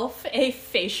myself a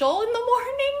facial in the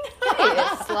morning.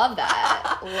 Nice. Love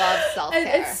that. Love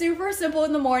self-care. It's super simple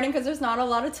in the morning because there's not a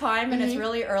lot of time and it's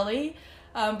really early.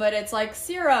 But it's like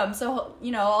serum, so,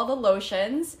 all the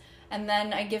lotions. And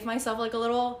then I give myself like a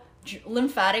little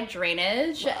lymphatic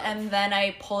drainage. Love. And then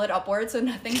I pull it upwards so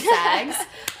nothing sags.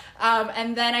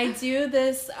 And then I do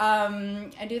this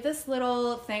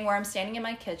little thing where I'm standing in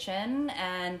my kitchen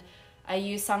and I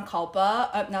use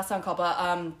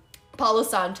Palo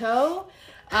Santo.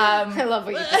 I love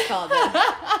what you just called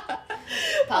it.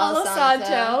 Palo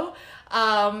Santo.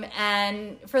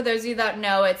 And for those of you that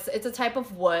know, it's a type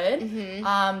of wood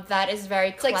that is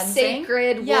very cleansing. Like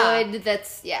sacred wood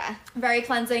that's, very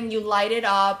cleansing. You light it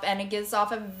up and it gives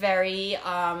off a very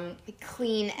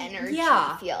clean energy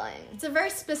feeling. It's a very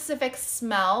specific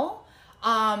smell.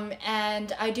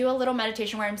 And I do a little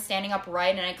meditation where I'm standing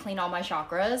upright and I clean all my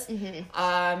chakras.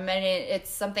 And it's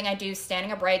something I do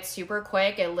standing upright super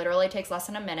quick. It literally takes less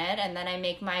than a minute. And then I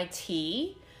make my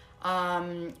tea.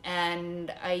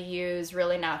 And I use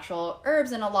really natural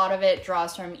herbs, and a lot of it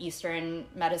draws from Eastern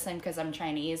medicine because I'm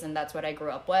Chinese and that's what I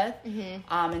grew up with.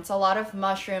 It's a lot of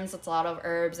mushrooms, it's a lot of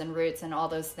herbs and roots and all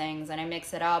those things. And I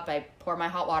mix it up. I pour my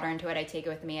hot water into it. I take it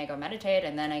with me. I go meditate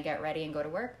and then I get ready and go to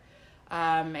work.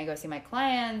 I go see my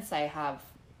clients.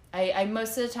 I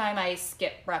most of the time I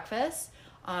skip breakfast.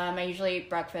 I usually eat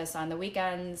breakfast on the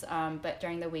weekends, but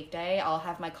during the weekday, I'll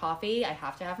have my coffee. I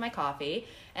have to have my coffee,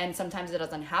 and sometimes it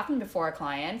doesn't happen before a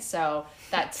client, so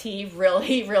that tea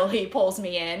really, really pulls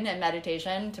me in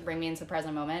meditation to bring me into the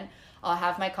present moment. I'll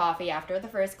have my coffee after the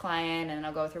first client, and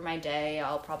I'll go through my day.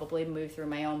 I'll probably move through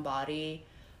my own body,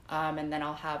 and then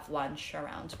I'll have lunch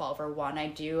around 12 or 1. I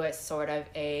do a sort of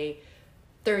a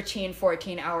 13,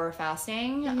 14-hour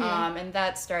fasting, and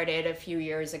that started a few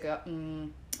years ago.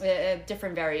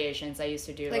 Different variations I used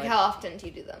to do. Like how often do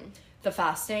you do them? The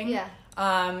fasting? Yeah.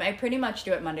 I pretty much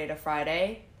do it Monday to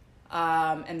Friday.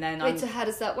 And then Wait, so how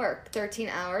does that work? 13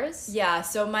 hours? Yeah,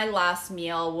 so my last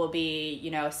meal will be,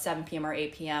 7 p.m. or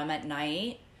 8 p.m. at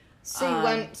night. So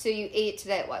you ate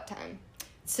today at what time?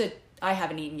 So I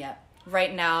haven't eaten yet.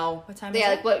 Right now, what time is it? Yeah,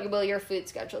 like what will your food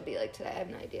schedule be like today? I have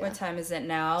no idea. What time is it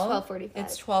now? 12:45.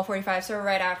 It's 12:45, so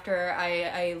right after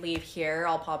I leave here,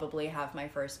 I'll probably have my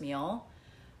first meal.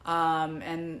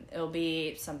 And it'll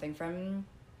be something from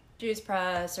Juice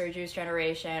Press or Juice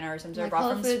Generation or some sort of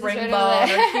brought from Springbone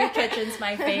or Cute Kitchen's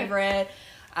my favorite.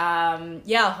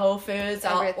 Whole Foods,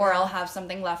 I'll have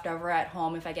something left over at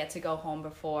home if I get to go home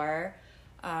before.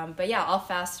 But yeah, I'll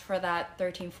fast for that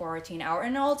 13, 14 hour.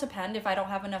 And it'll depend. If I don't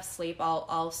have enough sleep,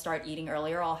 I'll start eating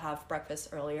earlier. I'll have breakfast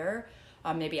earlier.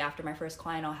 Maybe after my first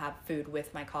client, I'll have food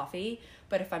with my coffee.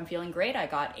 But if I'm feeling great, I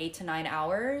got 8 to 9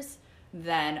 hours,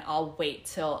 then I'll wait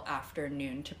till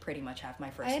afternoon to pretty much have my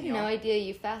first meal. I had no idea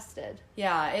you fasted.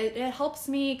 Yeah, it helps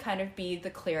me kind of be the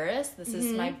clearest. This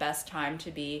is my best time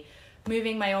to be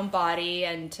moving my own body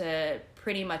and to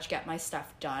pretty much get my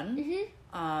stuff done.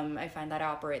 I find that I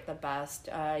operate the best.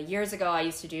 Years ago, I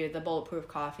used to do the bulletproof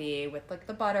coffee with like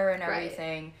the butter and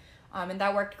everything. And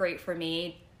that worked great for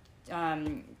me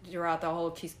throughout the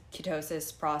whole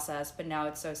ketosis process. But now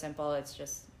it's so simple. It's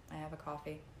just, I have a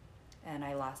coffee and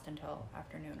I last until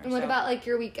afternoon or so. And what about like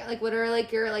your weekend? Like what are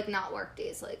like your like not work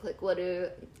days? Like what do,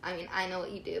 I mean, I know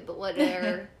what you do, but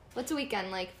what's a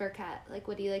weekend like for Kat? Like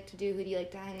what do you like to do? Who do you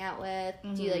like to hang out with?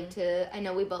 Do you like to, I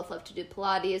know we both love to do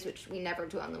Pilates, which we never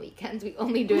do on the weekends. We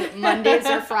only do it Mondays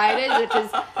or Fridays, which is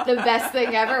the best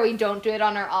thing ever. We don't do it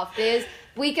on our off days.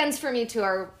 Weekends for me too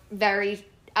are very,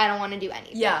 I don't want to do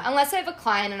anything. Yeah. Unless I have a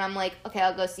client and I'm like, okay,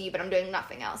 I'll go see you, but I'm doing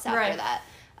nothing else after that.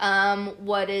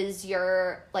 What is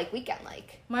your like weekend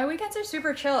like? My weekends are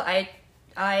super chill.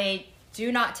 I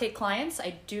do not take clients.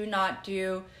 I do not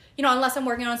do, unless I'm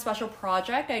working on a special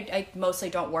project, I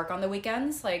mostly don't work on the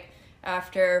weekends. Like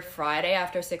after Friday,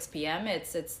 after 6 p.m.,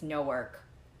 it's no work.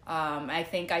 I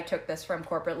think I took this from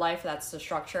corporate life. That's the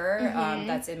structure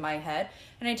that's in my head.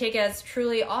 And I take it as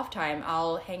truly off time.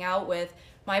 I'll hang out with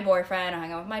my boyfriend, I'll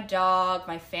hang out with my dog,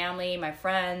 my family, my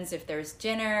friends. If there's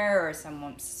dinner or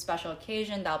some special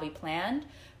occasion, that'll be planned.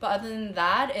 But other than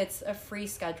that, it's a free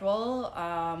schedule.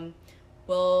 My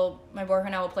boyfriend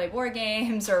and I will play board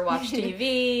games or watch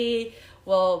TV.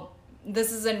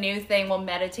 This is a new thing. We'll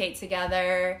meditate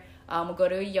together. We'll go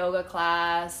to a yoga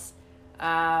class.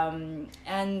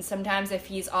 And sometimes if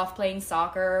he's off playing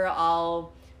soccer,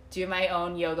 I'll do my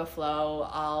own yoga flow.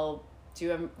 I'll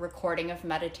do a recording of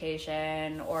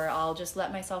meditation, or I'll just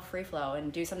let myself free flow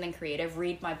and do something creative,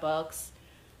 read my books.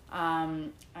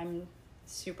 I'm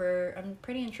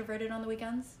pretty introverted on the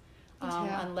weekends.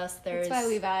 unless there's That's why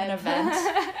we vibe. an event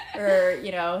or,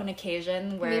 you know, an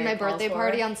occasion where Me and my birthday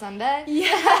party on Sunday.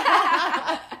 Yeah.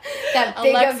 That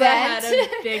big Alexa event. had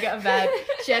a big event.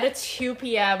 She had a 2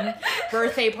 p.m.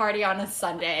 birthday party on a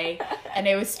Sunday, and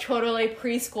it was totally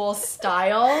preschool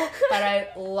style, but I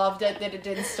loved it that it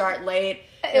didn't start late.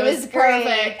 It was great.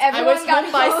 Perfect. Everyone I was got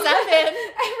home by 7.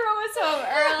 Everyone was home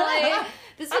early.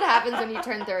 This is what happens when you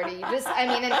turn 30. You just, I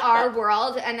mean, in our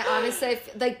world, and honestly,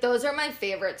 like, those are my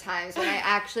favorite times when I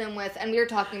actually am with, and we were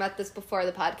talking about this before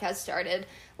the podcast started,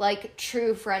 like,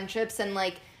 true friendships, and,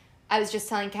 like, I was just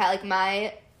telling Kat,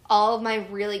 like, all of my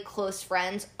really close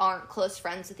friends aren't close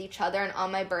friends with each other, and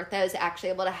on my birthday, I was actually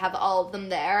able to have all of them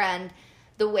there, and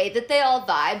the way that they all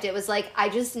vibed, it was like, I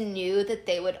just knew that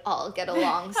they would all get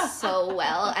along so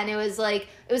well. And it was like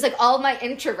all of my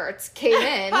introverts came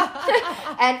in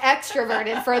and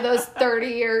extroverted for those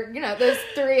 30 or, you know, those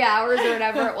 3 hours or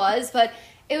whatever it was. But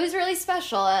it was really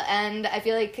special. And I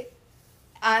feel like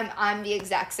I'm the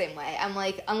exact same way. I'm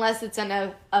like, unless it's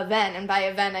an event, and by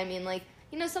event, I mean, like,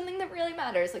 you know, something that really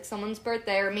matters, like someone's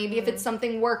birthday, or maybe if it's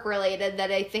something work related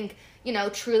that I think, you know,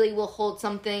 truly will hold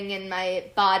something in my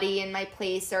body, in my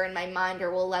place, or in my mind, or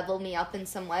will level me up in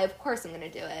some way, of course I'm going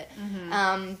to do it.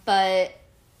 But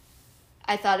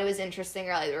I thought it was interesting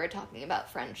earlier, we were talking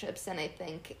about friendships, and I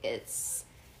think it's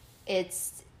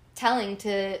telling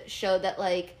to show that,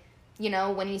 like, you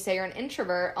know, when you say you're an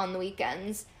introvert on the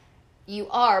weekends, you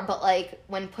are, but, like,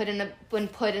 when put in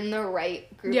the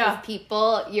right group of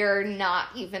people, you're not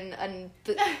even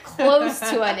close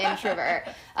to an introvert.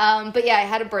 But yeah, I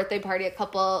had a birthday party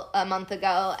a month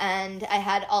ago, and I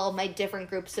had all of my different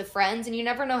groups of friends, and you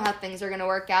never know how things are going to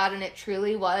work out, and it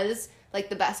truly was, like,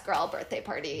 the best girl birthday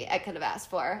party I could have asked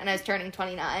for. And I was turning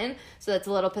 29, so that's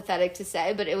a little pathetic to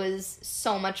say, but it was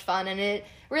so much fun, and it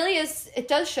really is, it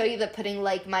does show you that putting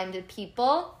like-minded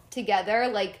people together,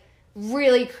 like,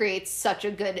 really creates such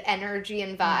a good energy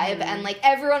and vibe. And, like,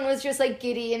 everyone was just, like,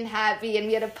 giddy and happy, and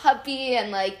we had a puppy,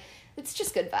 and, like, it's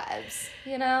just good vibes,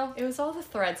 you know? It was all the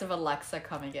threads of Alexa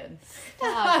coming in.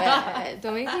 Stop it.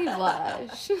 Don't make me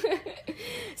blush.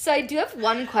 So I do have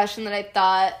one question that I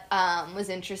thought was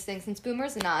interesting, since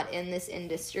Boomer's not in this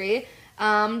industry.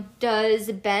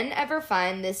 Does Ben ever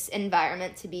find this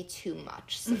environment to be too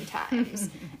much sometimes?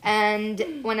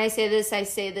 And when I say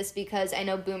this because I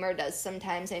know Boomer does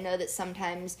sometimes. I know that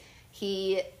sometimes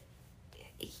he'll,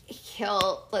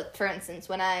 for instance,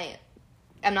 when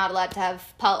I'm not allowed to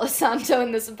have Palo Santo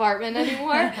in this apartment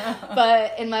anymore,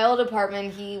 but in my old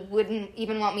apartment, he wouldn't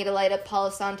even want me to light up Palo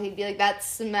Santo. He'd be like, that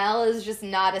smell is just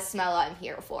not a smell I'm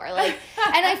here for. Like,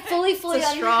 and I fully it's a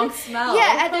strong smell.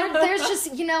 Yeah, and there's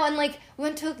just, you know, and, like, we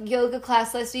went to a yoga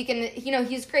class last week, and, you know,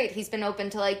 he's great. He's been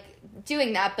open to, like,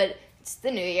 doing that, but it's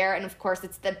the new year, and of course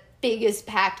it's the biggest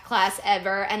packed class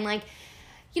ever, and, like,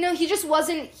 you know, he just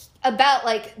wasn't about,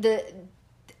 like,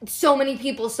 so many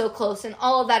people so close and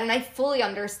all of that, and I fully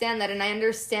understand that, and I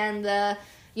understand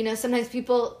you know, sometimes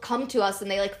people come to us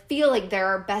and they, like, feel like they're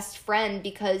our best friend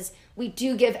because we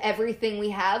do give everything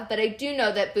we have, but I do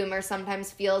know that Boomer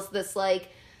sometimes feels this, like,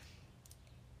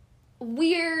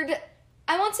 weird,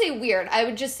 I won't say weird, I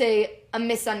would just say a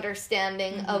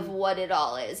misunderstanding of what it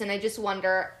all is, and I just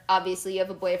wonder, obviously you have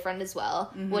a boyfriend as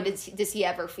well, does he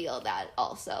ever feel that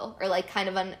also, or, like, kind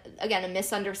of a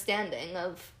misunderstanding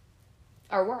of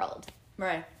our world.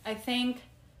 Right. I think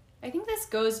this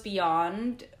goes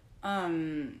beyond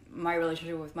my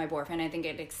relationship with my boyfriend. I think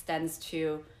it extends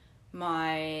to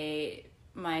my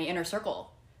inner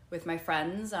circle with my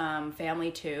friends,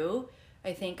 family too.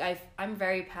 I think I'm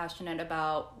very passionate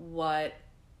about what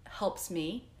helps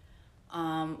me,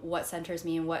 what centers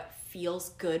me, and what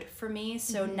feels good for me.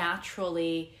 So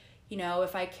naturally, you know,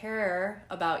 if I care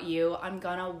about you, I'm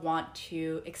gonna want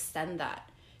to extend that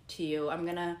to you. I'm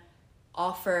gonna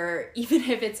offer, even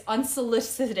if it's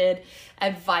unsolicited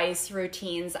advice,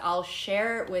 routines, I'll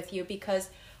share it with you because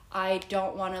I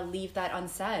don't want to leave that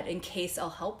unsaid in case I'll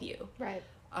help you. Right.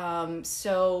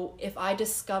 So if I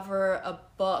discover a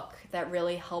book that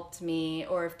really helped me,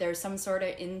 or if there's some sort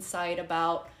of insight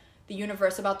about the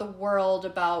universe, about the world,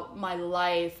 about my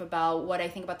life, about what I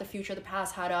think about the future, the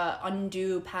past, how to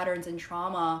undo patterns and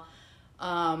trauma,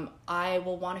 I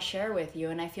will want to share with you.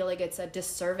 And I feel like it's a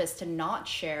disservice to not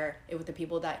share it with the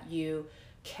people that you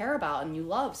care about and you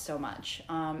love so much.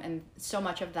 And so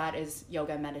much of that is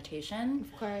yoga and meditation.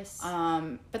 Of course.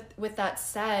 But with that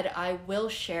said, I will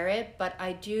share it, but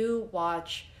I do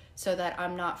watch so that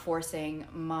I'm not forcing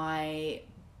my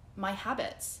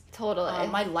habits. Totally.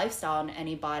 My lifestyle on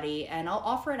anybody. And I'll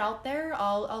offer it out there.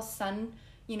 I'll send,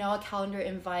 you know, a calendar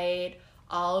invite.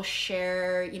 I'll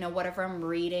share, you know, whatever I'm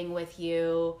reading with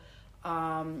you.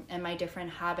 and my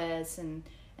different habits and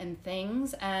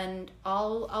things, and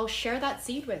I'll share that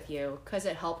seed with you because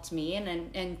it helped me,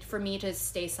 and for me to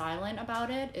stay silent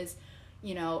about it is,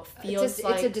 feels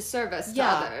it's a disservice to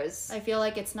others. I feel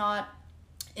like it's not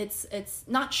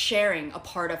sharing a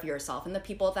part of yourself, and the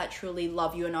people that truly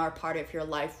love you and are part of your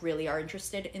life really are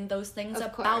interested in those things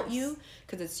about you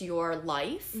because it's your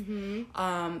life.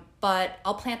 But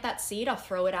I'll plant that seed, I'll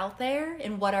throw it out there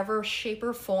in whatever shape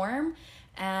or form,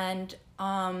 and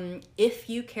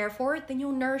if you care for it, then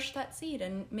you'll nourish that seed,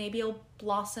 and maybe it'll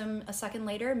blossom a second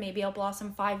later, maybe it'll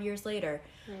blossom 5 years later.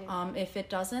 Right. If it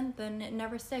doesn't, then it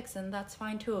never sticks, and that's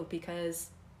fine too,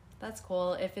 because that's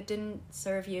cool. If it didn't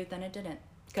serve you, then it didn't,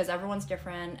 because everyone's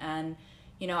different. And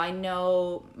I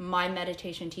know my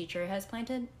meditation teacher has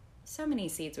planted so many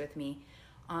seeds with me,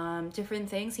 different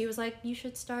things. He was like, you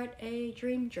should start a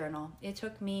dream journal. It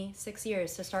took me 6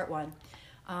 years to start one.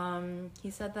 He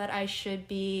said that I should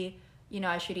be,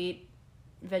 I should eat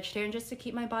vegetarian just to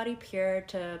keep my body pure,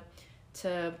 to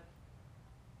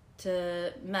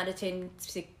meditate and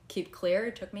to keep clear.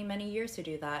 It took me many years to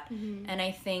do that. And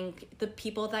I think the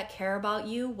people that care about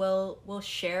you will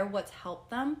share what's helped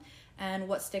them, and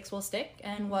what sticks will stick,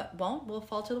 and what won't will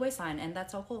fall to the wayside, and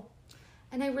that's so cool.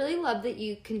 And I really love that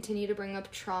you continue to bring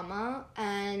up trauma,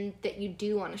 and that you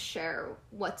do want to share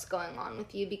what's going on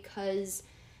with you, because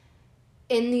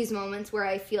in these moments where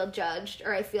I feel judged,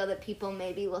 or I feel that people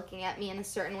may be looking at me in a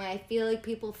certain way, I feel like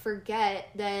people forget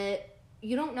that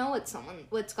you don't know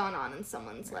what's gone on in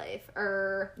someone's life,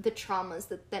 or the traumas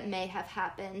that may have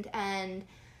happened. And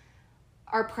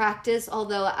our practice,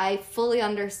 although I fully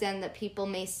understand that people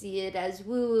may see it as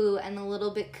woo-woo and a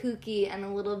little bit kooky and a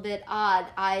little bit odd,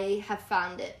 I have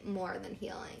found it more than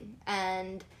healing.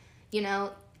 And,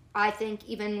 I think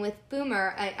even with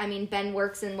Boomer, I mean, Ben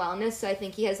works in wellness, so I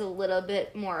think he has a little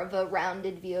bit more of a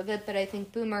rounded view of it, but I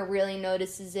think Boomer really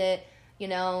notices it,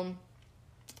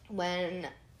 when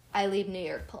I leave New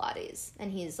York Pilates,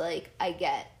 and he's like, I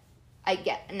get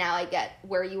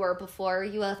where you were before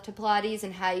you left to Pilates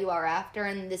and how you are after,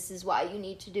 and this is why you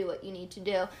need to do what you need to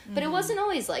do. But it wasn't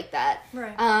always like that.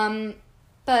 Right.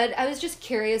 But I was just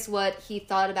curious what he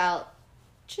thought about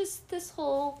just this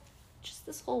whole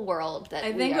world that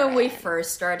I think when we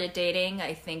first started dating,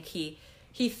 I think he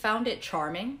found it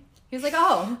charming. He was like,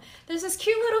 oh, there's this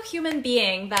cute little human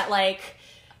being that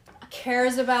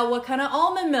cares about what kind of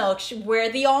almond milk,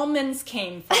 where the almonds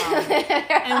came from,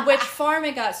 and which farm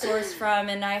it got sourced from.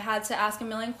 And I had to ask a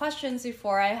million questions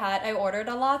before I ordered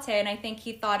a latte, and I think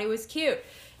he thought it was cute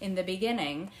in the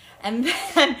beginning. And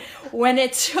then when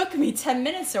it took me 10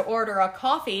 minutes to order a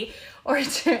coffee or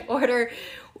to order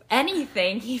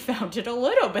anything, he found it a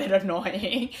little bit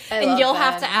annoying. And you'll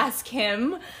have to ask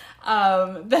him.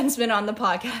 Ben's been on the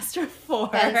podcast before.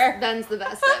 Ben's the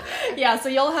best ever. Yeah, so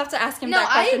you'll have to ask him that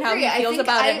question, how he feels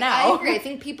about it now. I agree. I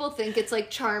think people think it's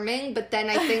charming, but then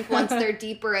I think once they're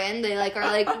deeper in, they are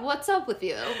like, what's up with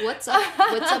you? What's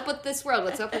up with this world?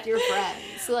 What's up with your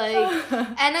friends?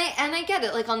 And I get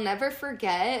it. I'll never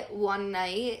forget one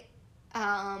night.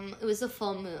 It was a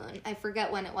full moon. I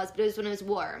forget when it was, but it was when it was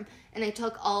warm. And I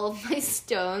took all of my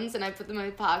stones and I put them in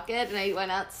my pocket and I went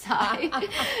outside.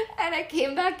 And I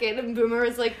came back in and Boomer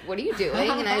was like, what are you doing?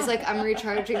 And I was like, I'm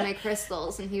recharging my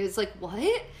crystals. And he was like,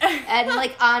 what?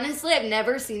 And honestly, I've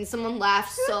never seen someone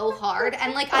laugh so hard.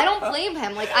 And I don't blame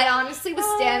him. I honestly was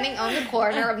standing on the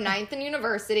corner of 9th and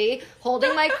University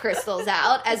holding my crystals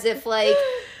out as if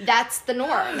that's the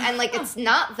norm. And it's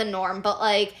not the norm, but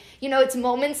it's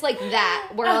moments like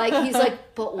that where he's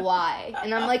like, but why?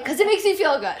 And I'm like, because it makes me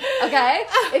feel good, okay?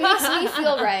 It makes me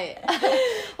feel right.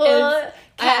 Well,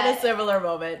 I had a similar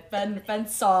moment. Ben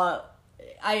saw,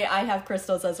 I have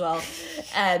crystals as well.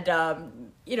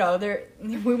 And,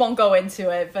 we won't go into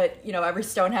it, but, every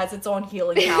stone has its own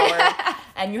healing power.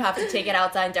 And you have to take it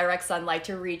outside in direct sunlight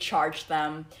to recharge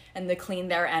them and to clean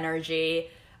their energy.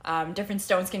 Different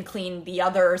stones can clean the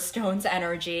other stone's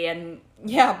energy, and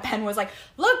Ben was like,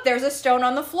 look, there's a stone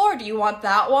on the floor, do you want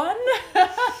that one?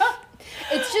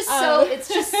 It's just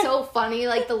so funny,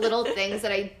 the little things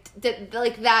that I did,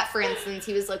 that, for instance.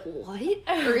 He was like, what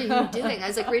are you doing? I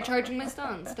was like, recharging my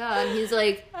stones, duh. And he's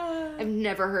like, I've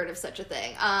never heard of such a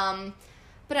thing.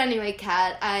 But anyway,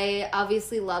 Kat, I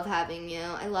obviously love having you.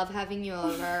 I love having you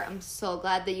over. I'm so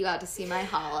glad that you got to see my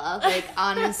hala.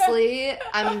 Honestly,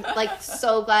 I'm,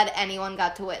 so glad anyone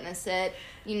got to witness it.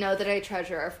 You know that I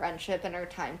treasure our friendship and our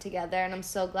time together, and I'm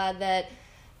so glad that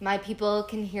my people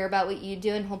can hear about what you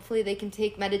do, and hopefully they can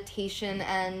take meditation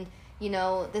and,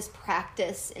 this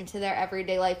practice into their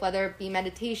everyday life, whether it be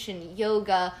meditation,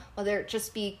 yoga, whether it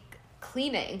just be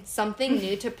cleaning, something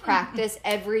new to practice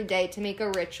every day to make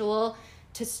a ritual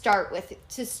to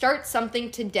start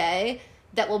something today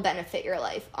that will benefit your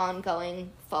life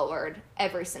ongoing forward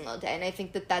every single day. And I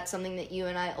think that that's something that you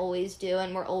and I always do,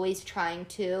 and we're always trying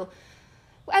to,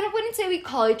 wouldn't say we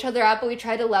call each other out, but we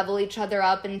try to level each other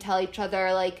up and tell each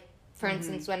other, like, for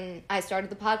instance, when I started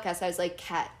the podcast, I was like,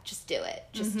 Kat, just do it.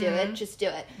 Just do it. Just do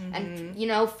it. And, you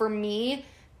know, for me,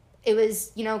 it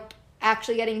was, you know,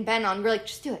 actually getting Ben on. We're like,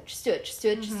 just do it. Just do it. Just do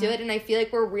it. Just do it. And I feel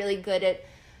like we're really good at,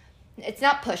 it's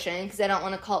not pushing, because I don't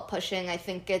want to call it pushing. I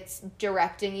think it's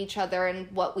directing each other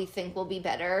and what we think will be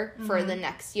better for the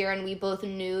next year. And we both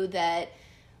knew that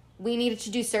we needed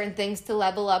to do certain things to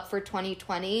level up for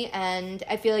 2020. And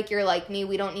I feel like you're like me.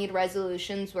 We don't need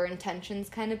resolutions. We're intentions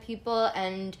kind of people.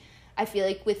 And I feel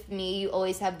like with me, you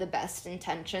always have the best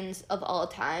intentions of all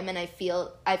time. And I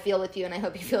feel with you, and I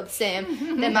hope you feel the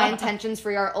same, that my intentions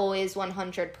for you are always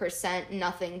 100%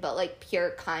 nothing but, like,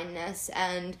 pure kindness.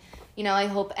 And, you know, I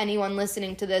hope anyone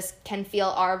listening to this can feel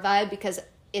our vibe, because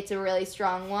it's a really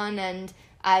strong one. And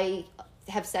I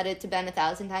have said it to Ben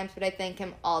 1,000 times, but I thank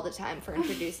him all the time for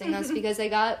introducing us, because I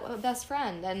got a best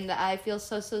friend, and I feel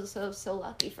so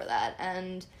lucky for that.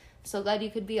 And I'm so glad you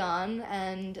could be on,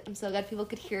 and I'm so glad people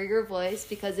could hear your voice,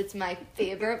 because it's my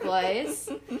favorite voice.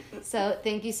 So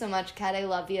thank you so much, Kat. I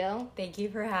love you. Thank you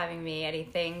for having me. And I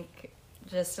think,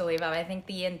 just to leave out, I think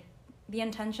the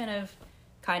intention of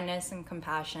kindness and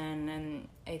compassion, and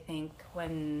I think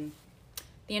when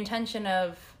the intention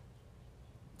of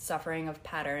suffering of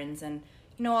patterns and,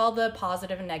 you know, all the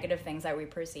positive and negative things that we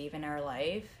perceive in our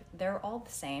life, they're all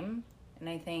the same. And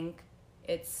I think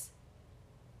it's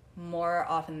more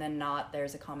often than not,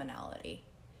 there's a commonality.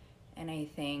 And I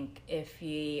think if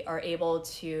we are able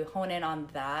to hone in on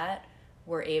that,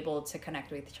 we're able to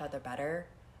connect with each other better.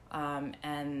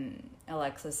 And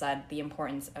Alexa said the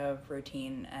importance of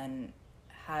routine and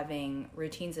having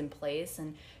routines in place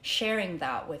and sharing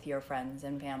that with your friends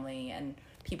and family and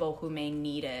people who may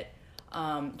need it.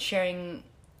 Sharing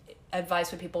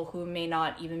advice with people who may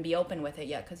not even be open with it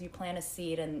yet, because you plant a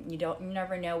seed and you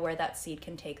never know where that seed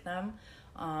can take them.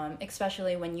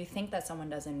 Especially when you think that someone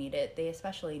doesn't need it, they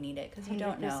especially need it, because you 100%.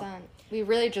 Don't know. We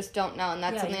really just don't know, and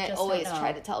that's something I always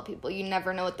try to tell people. You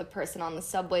never know what the person on the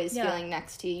subway is feeling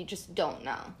next to you. You just don't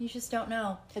know. You just don't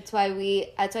know. That's why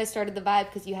I started the Vibe,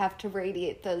 because you have to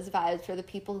radiate those vibes for the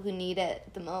people who need it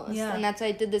the most. Yeah. And that's why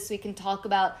I did this. We can talk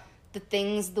about the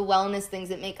wellness things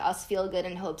that make us feel good,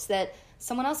 in hopes that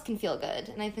someone else can feel good.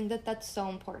 And I think that that's so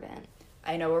important.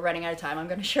 I know we're running out of time. I'm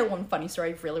going to share one funny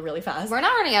story really, really fast. We're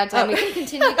not running out of time. We can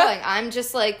continue going. I'm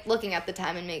just, like, looking at the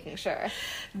time and making sure.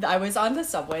 I was on the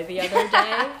subway the other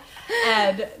day,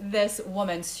 and this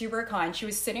woman, super kind, she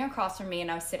was sitting across from me,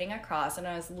 and I was sitting across, and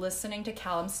I was listening to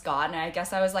Callum Scott, and I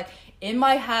guess I was, like, in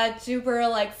my head, super,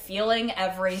 like, feeling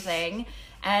everything.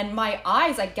 And my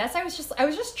eyes, I guess I was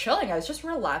just chilling. I was just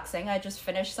relaxing. I just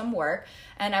finished some work,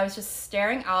 and I was just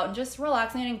staring out and just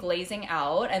relaxing and glazing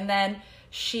out. And then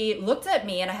she looked at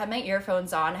me, and I had my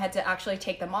earphones on. I had to actually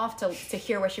take them off to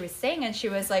hear what she was saying. And she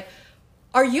was like,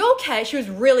 "Are you okay?" She was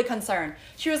really concerned.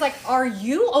 She was like, "Are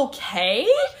you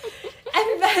okay?"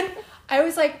 And then I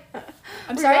was like,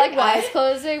 "I'm sorry." Were you, like, eyes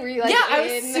closing? Were you, like, yeah, I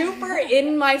was super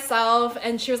in myself.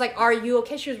 And she was like, "Are you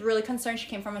okay?" She was really concerned. She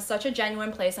came from such a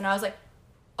genuine place. And I was like,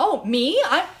 "Oh, me?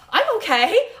 I'm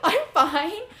okay. I'm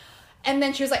fine." And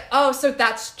then she was like, "Oh, so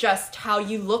that's just how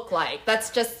you look like. That's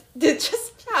just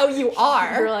how you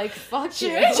are." You're like, "Fuck you."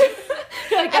 You're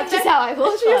like, "That's just how I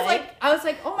look like." I was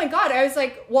like, "Oh my God." I was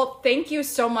like, "Well, thank you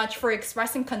so much for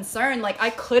expressing concern. Like, I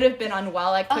could have been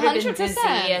unwell. I could have been 100%.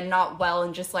 dizzy and not well,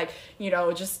 and just, like, you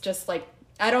know, just like,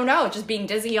 I don't know, just being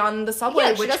dizzy on the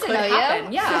subway, which could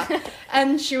happen." Yeah.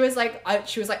 And she was like,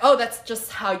 "Oh, that's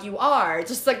just how you are.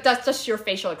 Just like, that's just your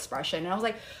facial expression." And I was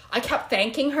like, I kept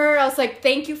thanking her. I was like,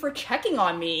 "Thank you for checking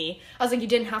on me." I was like, "You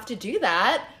didn't have to do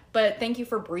that, but thank you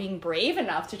for being brave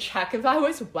enough to check if I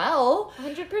was well."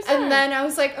 100%. And then I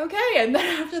was like, okay. And then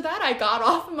after that, I got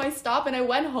off of my stop and I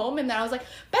went home, and then I was like,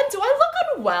 "Ben, do I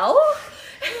look unwell?"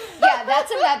 Yeah,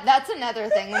 that's another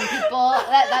thing. When people,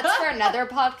 that's for another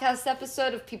podcast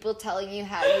episode of people telling you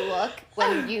how you look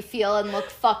when you feel and look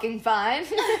fucking fine.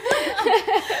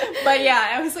 But yeah,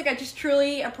 I was like, I just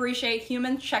truly appreciate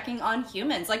humans checking on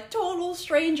humans. Like, total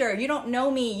stranger. You don't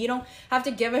know me. You don't have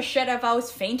to give a shit if I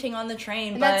was fainting on the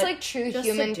train. And that's, like, true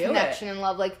human connection and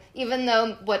love. Like, even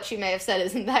though what she may have said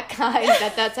isn't that kind,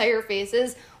 that's how your face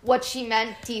is, what she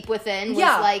meant deep within was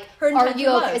like, "Are you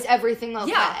okay? Is everything okay?"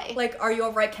 Yeah, like, "Are you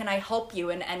all right? Can I help you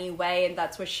in any way?" And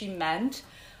that's what she meant.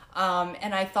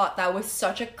 And I thought that was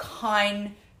such a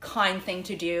kind kind thing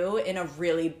to do in a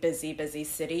really busy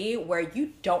city where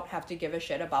you don't have to give a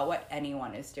shit about what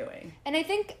anyone is doing. And I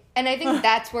think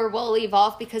that's where we'll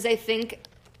evolve, because I think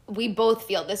we both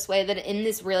feel this way, that in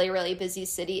this really, really busy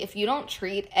city, if you don't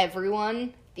treat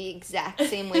everyone the exact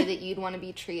same way that you'd want to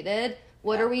be treated,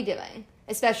 what are we doing?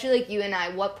 Especially like you and I,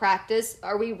 what practice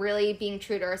are we really being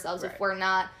true to ourselves if we're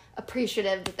not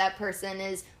appreciative that person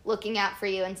is looking out for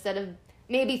you, instead of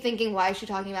maybe thinking, why is she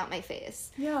talking about my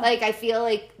face? Yeah. Like, I feel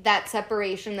like that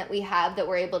separation that we have, that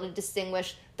we're able to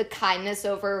distinguish the kindness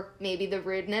over maybe the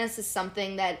rudeness, is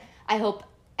something that I hope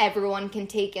everyone can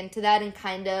take into that, and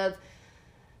kind of,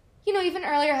 you know, even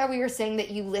earlier how we were saying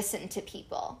that you listen to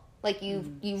people. Like, you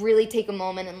really take a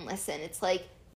moment and listen. It's like,